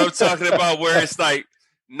 You know what I'm talking about? Where it's like,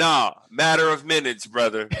 nah, matter of minutes,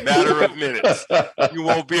 brother. Matter of minutes. You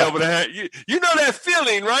won't be able to have you know that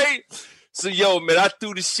feeling, right? So yo, man, I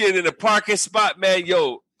threw the shit in the parking spot, man.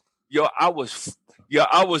 Yo, I was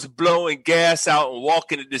blowing gas out and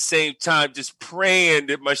walking at the same time, just praying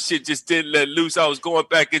that my shit just didn't let loose. I was going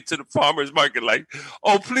back into the farmer's market like,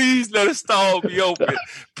 oh, please let a stall be open.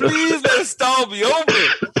 Please let a stall be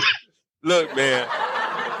open. Look, man,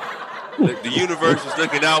 the universe was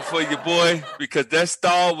looking out for you, boy, because that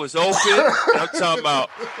stall was open. I'm talking about,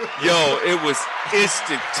 yo, it was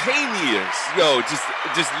instantaneous. Yo,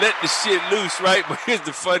 just let the shit loose, right? But here's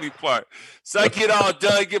the funny part. So I get all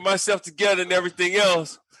done, get myself together and everything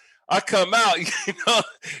else. I come out, you know,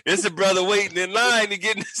 there's a brother waiting in line to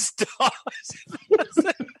get in the stall.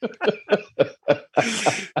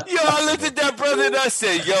 Yo, I looked at that brother and I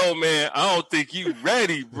said, yo, man, I don't think you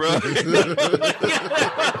ready, bro. Yo, his face,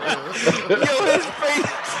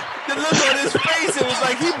 the look on his face, it was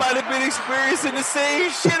like he might have been experiencing the same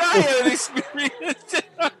shit I had experienced.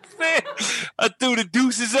 I threw the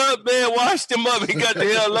deuces up, man, washed him up, and got the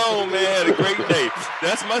hell on, man. Had a great day.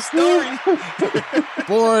 That's my story.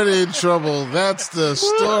 Born in trouble. That's the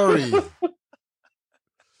story.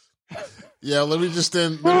 Yeah, let me just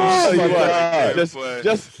end. Just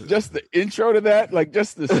the intro to that, like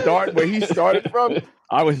just the start where he started from.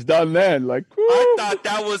 I was done then. Like, whoo. I thought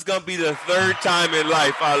that was gonna be the third time in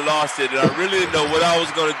life I lost it, and I really didn't know what I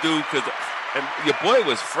was gonna do because. And your boy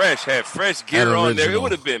was fresh, had fresh gear on there. It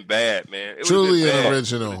would have been bad, man. Truly an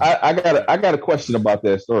original. I got a question about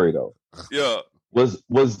that story though. Yeah. Was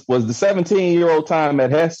the 17-year-old time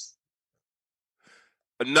at Hess?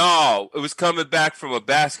 No, it was coming back from a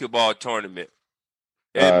basketball tournament.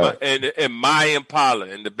 And my Impala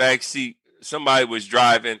in the back seat, somebody was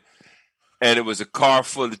driving, and it was a car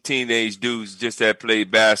full of teenage dudes just that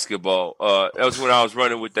played basketball. That was when I was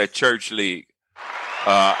running with that church league.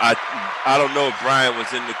 I don't know if Brian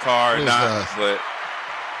was in the car or not, but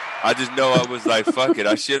I just know I was like, fuck it.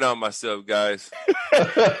 I shit on myself, guys.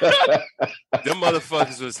 Them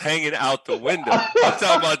motherfuckers was hanging out the window. I'm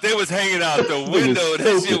talking about they was hanging out the window.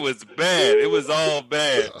 That shit was bad. It was all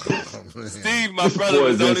bad. Steve, my brother,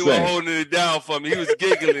 was the only one holding it down for me. He was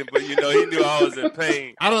giggling, but you know, he knew I was in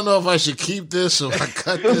pain. I don't know if I should keep this or I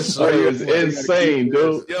cut this. It was insane,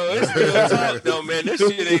 dude. Yo, it's real talk though, man. This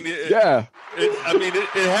shit ain't it. Yeah.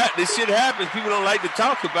 This shit happens. People don't like to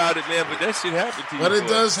talk about it, man, but that shit happens to you. But it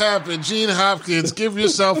does happen. Gene Hopkins, give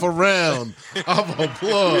yourself a round of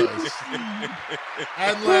applause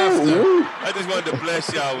and laughter. I just wanted to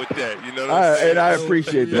bless y'all with that. You know what I'm saying? And I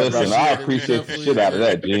appreciate that. Listen, I appreciate the shit out of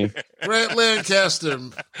that, Gene. Brent Lancaster,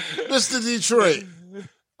 Mr. Detroit.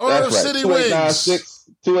 That's right. City Wings.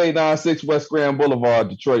 2896 West Grand Boulevard,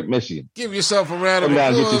 Detroit, Michigan. Give yourself a round of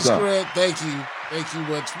applause, Grant. Thank you. Thank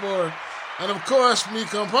you once more. And of course, mi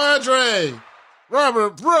compadre,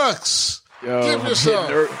 Robert Brooks. Yo, give yourself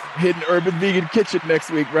hitting Urban Vegan Kitchen next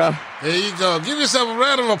week, bro. There you go. Give yourself a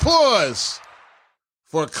round of applause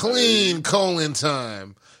for clean colon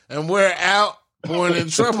time. And we're out. Born in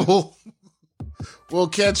trouble. We'll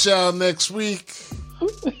catch y'all next week.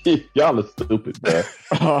 Y'all are stupid, man.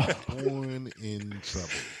 Born in trouble.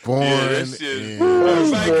 Born in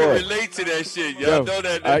Everybody can relate to that shit. Y'all know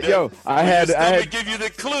that. I had give you the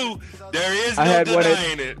clue. There is I no had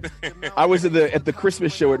denying it. I was at the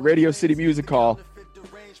Christmas show at Radio City Music Hall.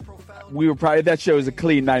 We were probably, that show is a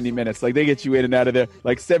clean 90 minutes. Like, they get you in and out of there.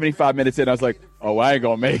 Like 75 minutes in, I was like, oh, I ain't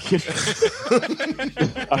gonna make it.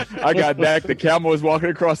 I got back. The camera was walking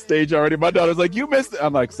across stage already. My daughter's like, you missed it.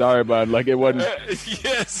 I'm like, sorry, bud. Like, it wasn't.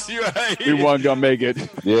 Yes, you're right. We wasn't gonna make it.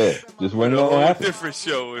 Yeah, just went on a different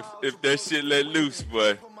show if that shit let loose,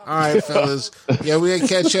 boy. All right, fellas. Yeah, we're going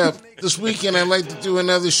to catch up. This weekend, I'd like to do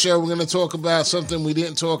another show. We're going to talk about something we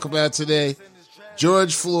didn't talk about today.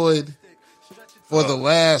 George Floyd for the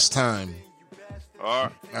last time. All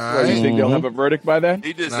right. Well, you think they'll have a verdict by then?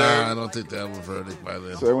 He deserves. Nah, I don't think they'll have a verdict by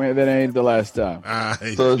then. So that ain't the last time.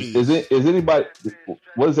 So is anybody?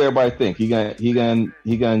 What does everybody think? He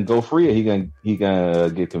gonna go free, or he gonna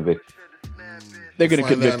get convicted? They're gonna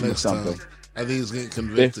convict him of something. I think he's getting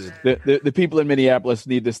convicted. The people in Minneapolis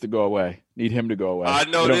need this to go away. Need him to go away. I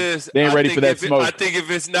know this. They ain't ready for that smoke. I think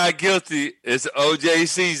if it's not guilty, it's OJ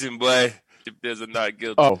season, boy. If there's a not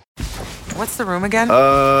guilty. Oh. What's the room again?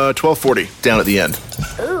 1240, down at the end.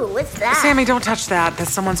 Ooh, what's that? Sammy, don't touch that.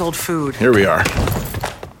 That's someone's old food. Here we are. Do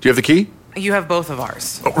you have the key? You have both of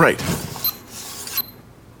ours. Oh, right.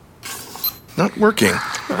 Not working.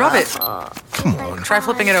 Rub it. Come on. Try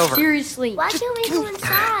flipping it over. Seriously. Why can't we go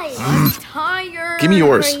inside? I'm tired. Give me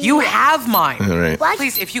yours. You have mine. All right. What?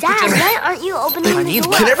 Please, if you Dad, could just... why aren't you opening the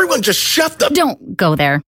door? Can everyone just shut the... Don't go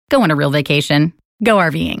there. Go on a real vacation. Go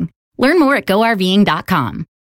RVing. Learn more at GoRVing.com.